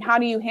like, I mean, how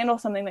do you handle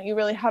something that you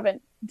really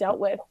haven't dealt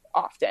with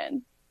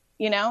often,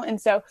 you know?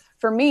 And so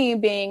for me,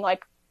 being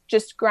like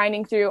just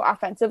grinding through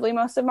offensively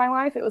most of my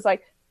life, it was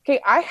like, okay,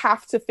 I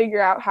have to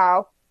figure out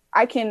how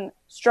I can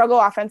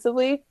struggle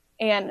offensively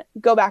and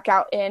go back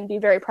out and be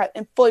very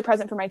and fully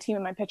present for my team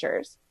and my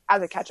pitchers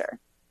as a catcher.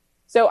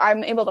 So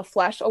I'm able to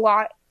flesh a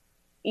lot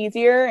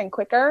easier and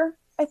quicker,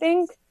 I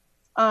think.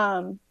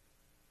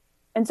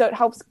 And so it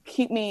helps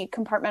keep me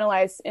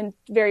compartmentalized and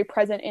very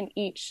present in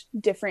each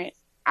different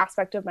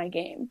aspect of my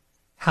game.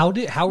 How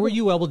were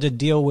you able to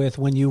deal with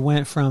when you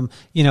went from,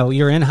 you know,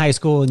 you're in high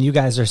school and you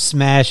guys are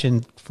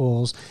smashing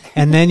fools,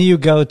 and then you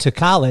go to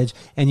college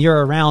and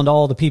you're around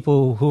all the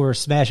people who are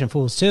smashing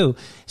fools too.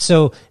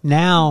 So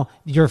now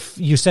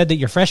you said that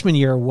your freshman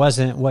year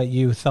wasn't what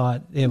you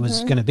thought it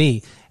was going to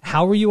be.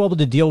 How were you able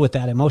to deal with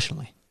that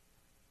emotionally?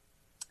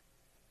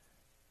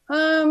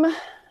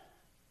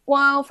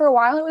 Well, for a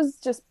while it was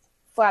just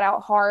flat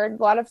out hard.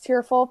 A lot of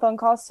tearful phone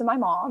calls to my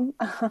mom.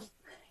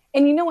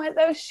 And you know what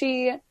though?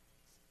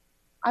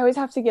 I always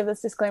have to give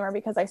this disclaimer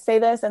because I say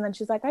this and then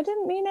she's like, I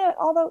didn't mean it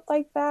all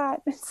like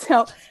that.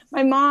 So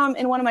my mom,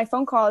 in one of my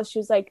phone calls, she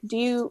was like, do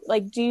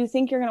you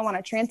think you're going to want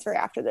to transfer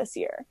after this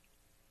year?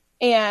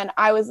 And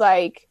I was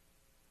like,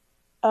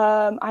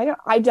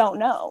 I don't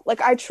know.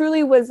 Like, I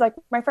truly was like,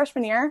 my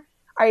freshman year,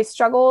 I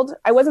struggled.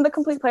 I wasn't the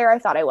complete player I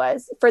thought I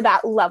was for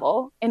that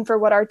level and for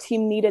what our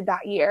team needed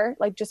that year,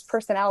 like just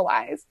personnel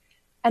wise.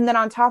 And then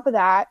on top of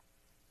that,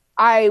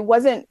 I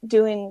wasn't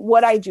doing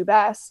what I do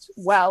best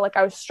well. Like,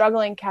 I was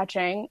struggling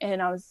catching,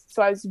 and I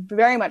was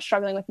very much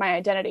struggling with my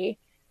identity.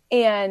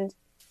 And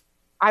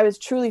I was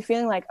truly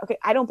feeling like, okay,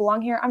 I don't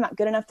belong here. I'm not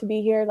good enough to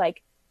be here.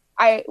 Like,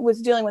 I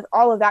was dealing with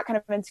all of that kind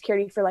of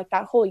insecurity for like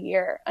that whole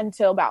year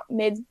until about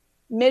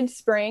mid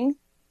spring,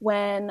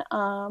 when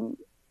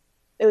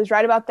it was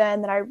right about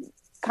then that I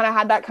kind of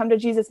had that come to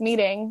Jesus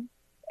meeting,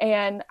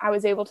 and I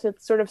was able to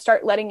sort of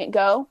start letting it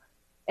go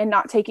and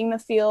not taking my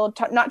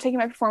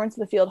performance to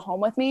the field home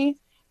with me.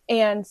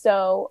 And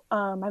so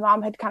my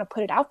mom had kind of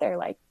put it out there,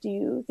 like, do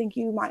you think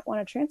you might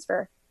want to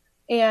transfer?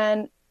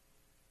 And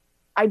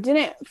I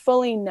didn't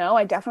fully know.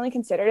 I definitely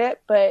considered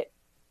it, but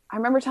I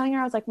remember telling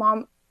her, I was like,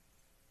 Mom,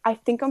 I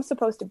think I'm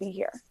supposed to be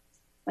here.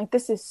 Like,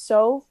 this is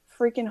so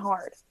freaking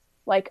hard.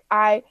 Like,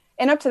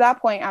 and up to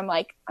that point, I'm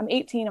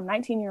 18, I'm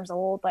 19 years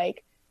old.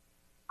 Like,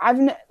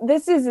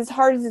 this is as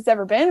hard as it's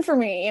ever been for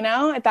me, you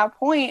know, at that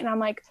point. And I'm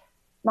like,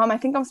 Mom, I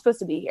think I'm supposed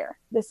to be here.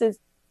 This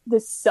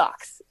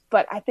sucks,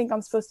 but I think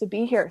I'm supposed to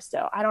be here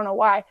still. I don't know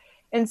why.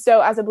 And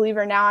so as a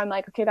believer now, I'm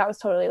like, okay, that was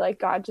totally like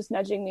God just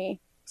nudging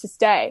me to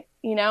stay,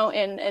 you know,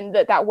 and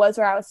that was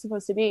where I was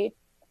supposed to be.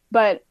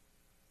 But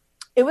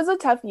it was a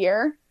tough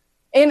year,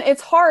 and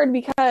it's hard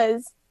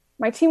because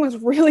my team was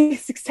really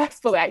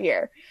successful that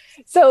year.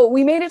 So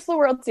we made it to the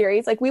World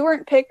Series. Like, we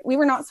weren't picked. We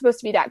were not supposed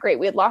to be that great.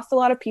 We had lost a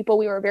lot of people.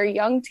 We were a very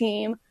young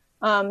team,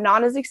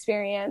 not as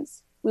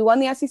experienced. We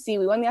won the SEC.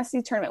 We won the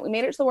SEC tournament. We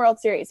made it to the World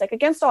Series, like,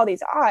 against all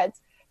these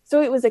odds.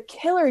 So it was a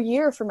killer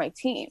year for my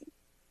team.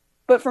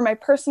 But from my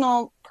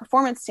personal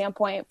performance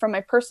standpoint, from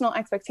my personal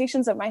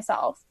expectations of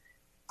myself,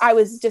 I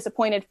was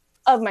disappointed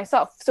of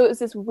myself. So it was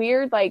this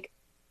weird, like,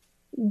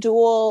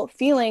 dual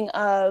feeling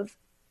of,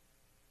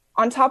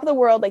 on top of the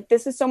world, like,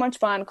 this is so much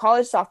fun,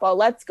 college softball,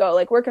 let's go,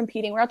 like, we're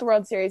competing, we're at the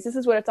World Series, this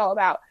is what it's all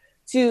about,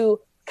 to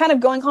kind of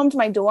going home to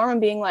my dorm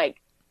and being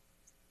like,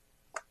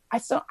 I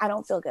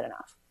don't feel good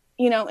enough,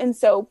 you know. And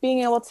so being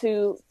able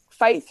to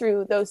fight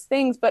through those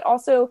things, but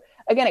also,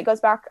 again, it goes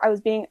back, I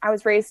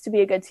was raised to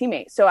be a good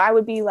teammate, so I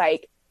would be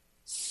like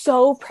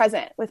so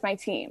present with my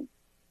team,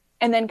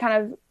 and then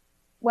kind of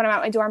when I'm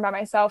at my dorm by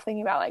myself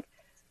thinking about like,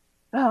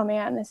 oh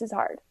man, this is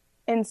hard.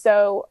 And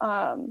so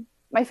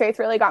my faith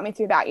really got me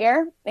through that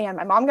year, and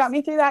my mom got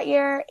me through that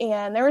year.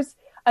 And there was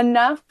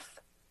enough,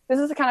 this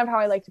is kind of how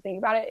I like to think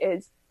about it,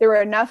 is there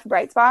were enough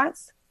bright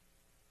spots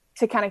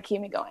to kind of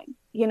keep me going.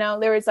 You know,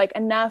 there was like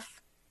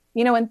enough,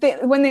 you know,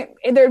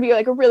 there'd be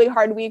like a really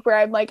hard week where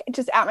I'm like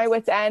just at my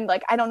wit's end,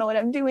 like, I don't know what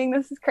I'm doing,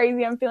 this is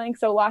crazy, I'm feeling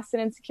so lost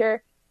and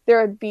insecure.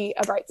 There would be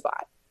a bright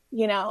spot,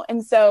 you know.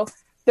 And so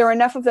there were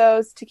enough of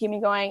those to keep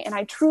me going, and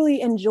I truly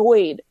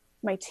enjoyed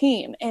my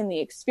team and the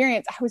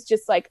experience. I was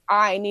just like,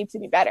 I need to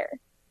be better.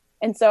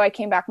 And so I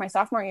came back my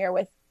sophomore year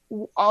with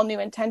all new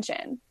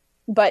intention,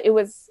 but it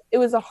was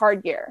a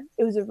hard year.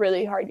 It was a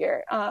really hard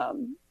year.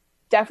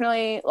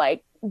 Definitely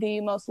like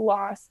the most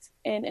lost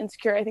and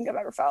insecure I think I've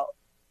ever felt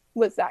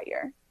was that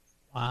year.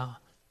 Wow.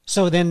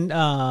 So then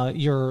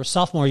your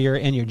sophomore year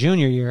and your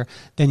junior year,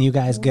 then you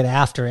guys get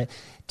after it.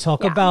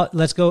 Talk about,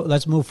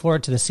 let's move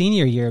forward to the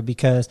senior year,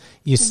 because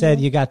you said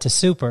you got to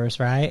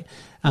supers, right?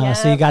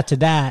 So you got to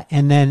that,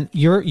 and then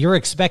you're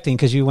expecting,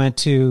 because you went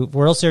to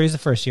World Series the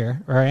first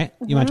year, right?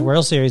 You went to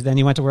World Series, then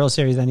you went to World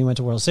Series, then you went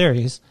to World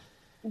Series.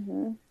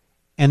 And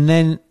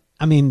then,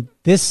 I mean,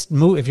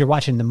 if you're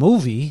watching the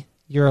movie,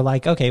 you're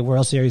like, okay,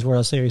 World Series,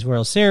 World Series,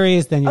 World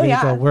Series, then you're going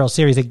to go World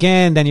Series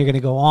again, then you're going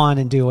to go on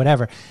and do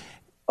whatever.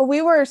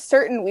 We were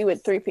certain we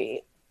would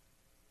three-peat.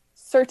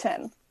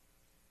 Certain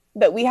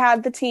that we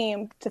had the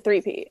team to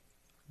three-peat.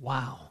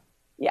 Wow.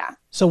 Yeah.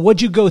 So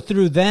what'd you go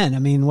through then? I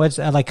mean, what's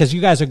like, cause you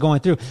guys are going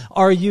through,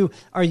 are you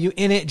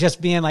in it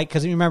just being like,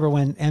 cause you remember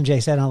when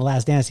MJ said on The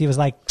Last Dance, he was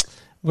like,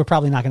 we're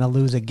probably not going to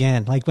lose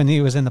again. Like when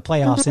he was in the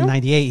playoffs in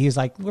 98, he was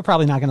like, we're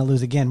probably not going to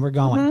lose again. We're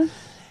going.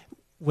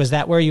 Was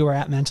that where you were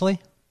at mentally?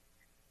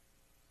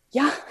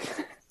 Yeah.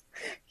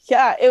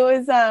 Yeah. It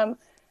was,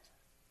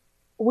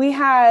 we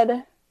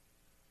had,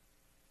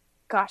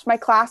 gosh, my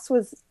class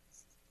was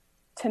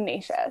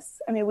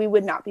tenacious. I mean, we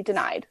would not be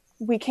denied.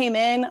 We came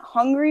in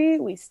hungry.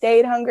 We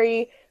stayed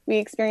hungry. We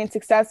experienced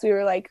success. We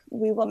were like,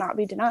 we will not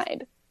be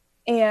denied.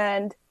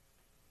 And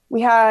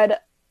we had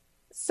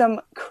some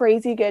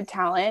crazy good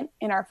talent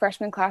in our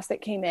freshman class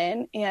that came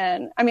in.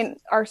 And I mean,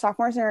 our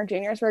sophomores and our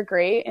juniors were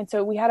great. And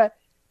so we had a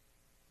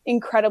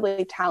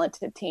incredibly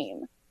talented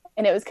team.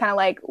 And it was kind of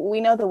like,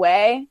 we know the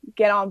way,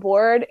 get on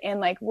board.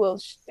 And like,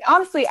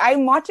 honestly,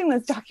 I'm watching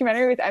this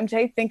documentary with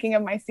MJ thinking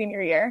of my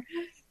senior year,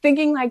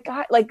 thinking like,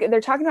 God, like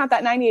they're talking about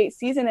that 98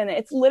 season. And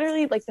it's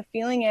literally like, the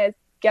feeling is,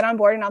 get on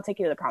board and I'll take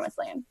you to the promised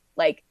land.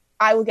 Like,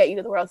 I will get you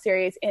to the World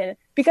Series. And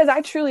because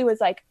I truly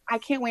was like, I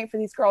can't wait for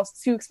these girls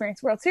to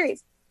experience World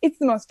Series. It's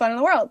the most fun in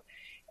the world.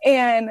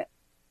 And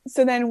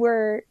so then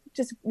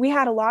we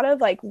had a lot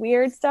of like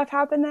weird stuff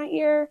happen that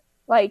year,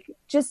 like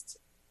just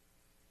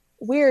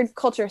weird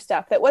culture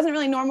stuff that wasn't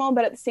really normal,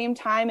 but at the same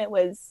time, it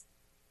was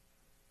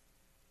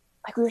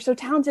like, we were so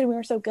talented, we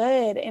were so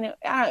good. And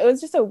it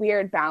was just a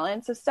weird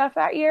balance of stuff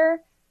that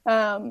year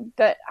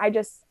that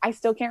I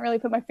still can't really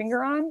put my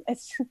finger on.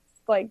 It's just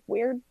like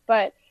weird,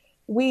 but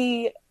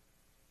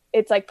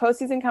it's like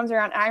postseason comes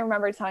around. And I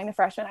remember telling the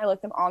freshmen, I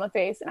looked them all in the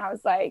face and I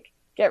was like,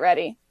 get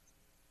ready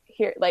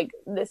here. Like,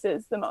 this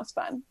is the most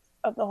fun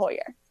of the whole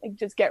year. Like,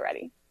 just get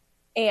ready.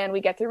 And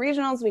we get through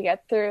regionals,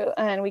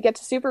 and we get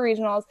to super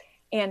regionals,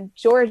 and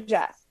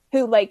Georgia,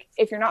 who, like,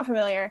 if you're not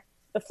familiar,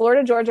 the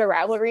Florida-Georgia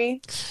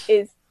rivalry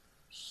is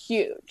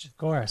huge. Of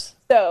course.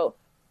 So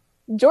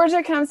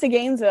Georgia comes to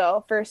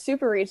Gainesville for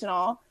super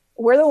regional.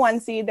 We're the 1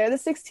 seed. They're the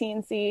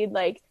 16 seed.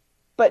 Like,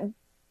 but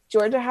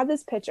Georgia had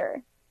this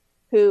pitcher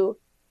who,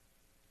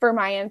 for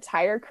my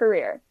entire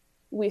career,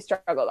 we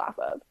struggled off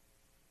of.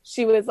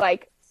 She was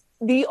like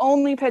the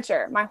only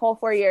pitcher my whole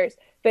 4 years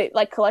that,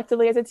 like,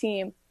 collectively as a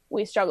team,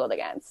 we struggled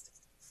against.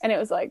 And it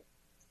was like,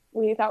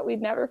 we thought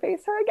we'd never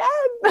face her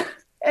again.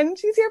 And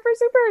she's here for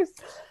supers.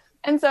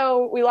 And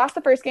so we lost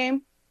the first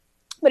game,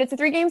 but it's a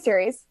 3-game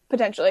series,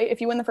 potentially. If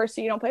you win the first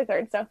two, you don't play the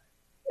third. So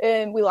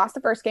we lost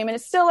the first game, and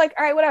it's still like,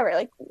 all right, whatever.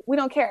 Like, we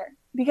don't care,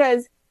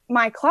 because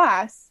my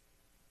class,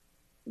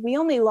 we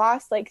only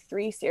lost like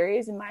 3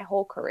 series in my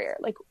whole career.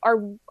 Like,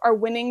 our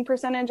winning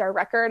percentage, our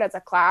record as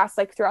a class,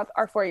 like throughout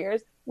our 4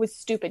 years, was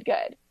stupid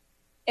good.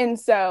 And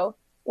so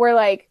we're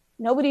like,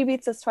 nobody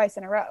beats us twice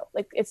in a row.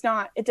 Like, it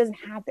doesn't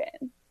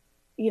happen.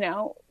 You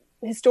know,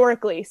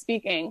 historically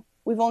speaking,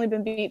 we've only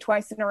been beat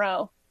twice in a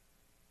row,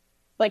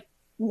 like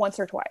once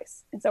or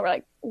twice. And so we're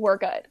like, we're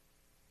good.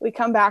 We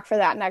come back for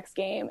that next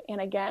game. And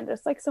again,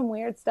 just like some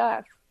weird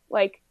stuff,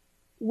 like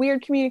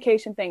weird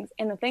communication things.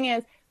 And the thing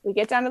is, we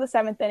get down to the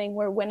 7th inning,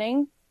 we're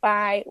winning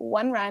by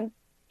 1 run.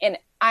 And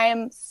I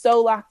am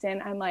so locked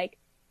in. I'm like,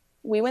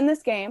 we win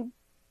this game,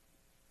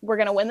 we're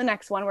going to win the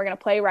next one. We're going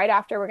to play right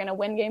after. We're going to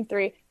win game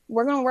 3.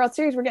 We're going to World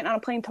Series. We're getting on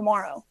a plane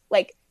tomorrow.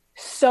 Like,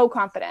 so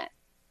confident.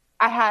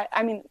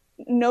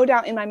 No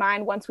doubt in my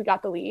mind once we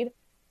got the lead.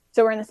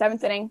 So we're in the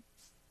 7th inning,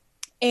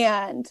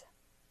 and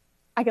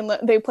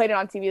they played it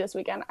on TV this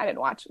weekend. I didn't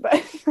watch, but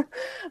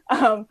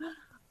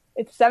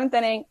it's 7th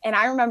inning. And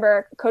I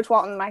remember Coach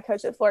Walton, my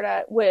coach at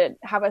Florida, would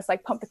have us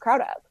like pump the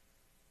crowd up.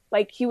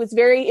 Like, he was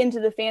very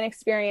into the fan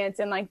experience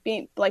and like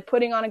being like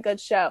putting on a good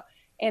show.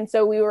 And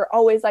so we were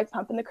always like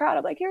pumping the crowd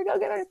up, like, here we go,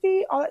 get our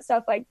feet, all that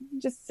stuff, like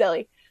just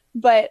silly.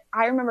 But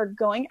I remember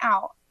going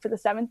out for the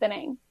 7th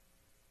inning,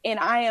 and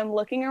I am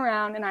looking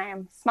around and I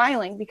am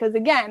smiling because,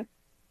 again,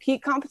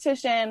 peak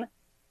competition,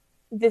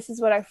 this is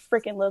what I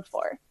freaking live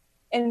for.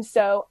 And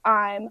so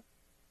I'm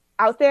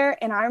out there,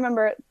 and I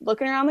remember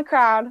looking around the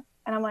crowd,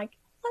 and I'm like,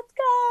 let's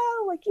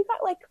go. Like, you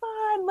got, like, come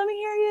on, let me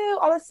hear you,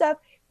 all this stuff.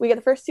 We get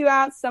the first 2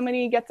 outs.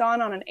 Somebody gets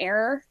on an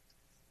error,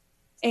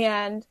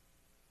 and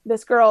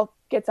this girl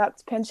gets up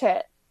to pinch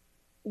hit.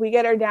 We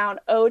get her down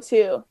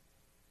 0-2,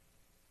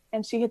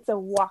 and she hits a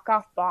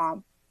walk-off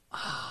bomb.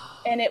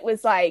 And it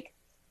was like,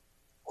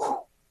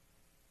 whew,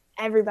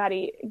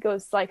 everybody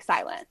goes like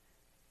silent.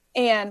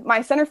 And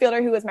my center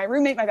fielder, who was my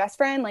roommate, my best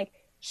friend, like,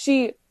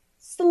 she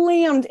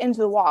slammed into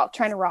the wall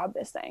trying to rob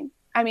this thing.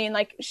 I mean,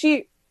 like,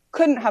 she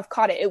couldn't have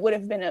caught it. It would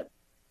have been a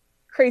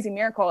crazy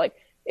miracle. Like,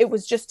 it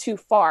was just too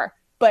far.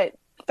 But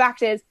the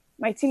fact is,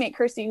 my teammate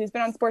Kirsty, who's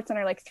been on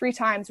SportsCenter like 3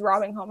 times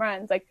robbing home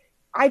runs, like,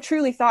 I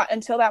truly thought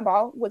until that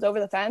ball was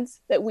over the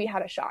fence that we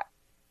had a shot.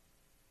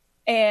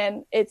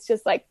 And it's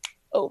just like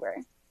over.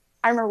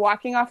 I remember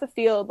walking off the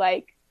field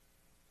like,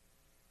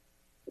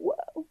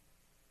 whoa.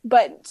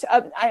 But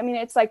I mean,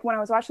 it's like when I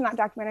was watching that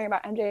documentary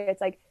about MJ,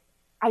 it's like,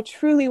 I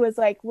truly was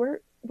like, we're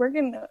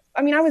going to,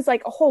 I mean, I was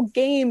like a whole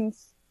game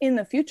in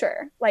the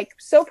future, like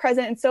so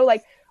present and so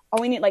like,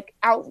 oh, we need like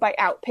out by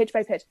out, pitch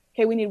by pitch.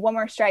 Okay, we need one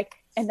more strike,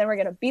 and then we're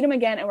going to beat them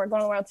again, and we're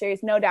going to the World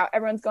Series. No doubt.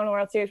 Everyone's going to the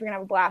World Series. We're going to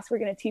have a blast. We're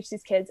going to teach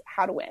these kids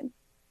how to win.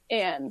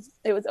 And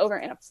it was over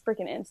in a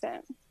freaking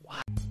instant.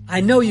 Wow. I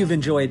know you've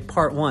enjoyed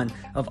part 1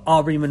 of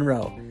Aubree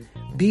Munro.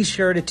 Be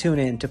sure to tune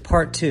in to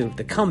part 2,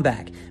 the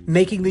comeback,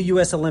 making the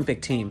U.S.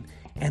 Olympic team,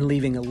 and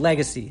leaving a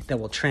legacy that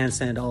will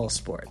transcend all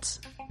sports.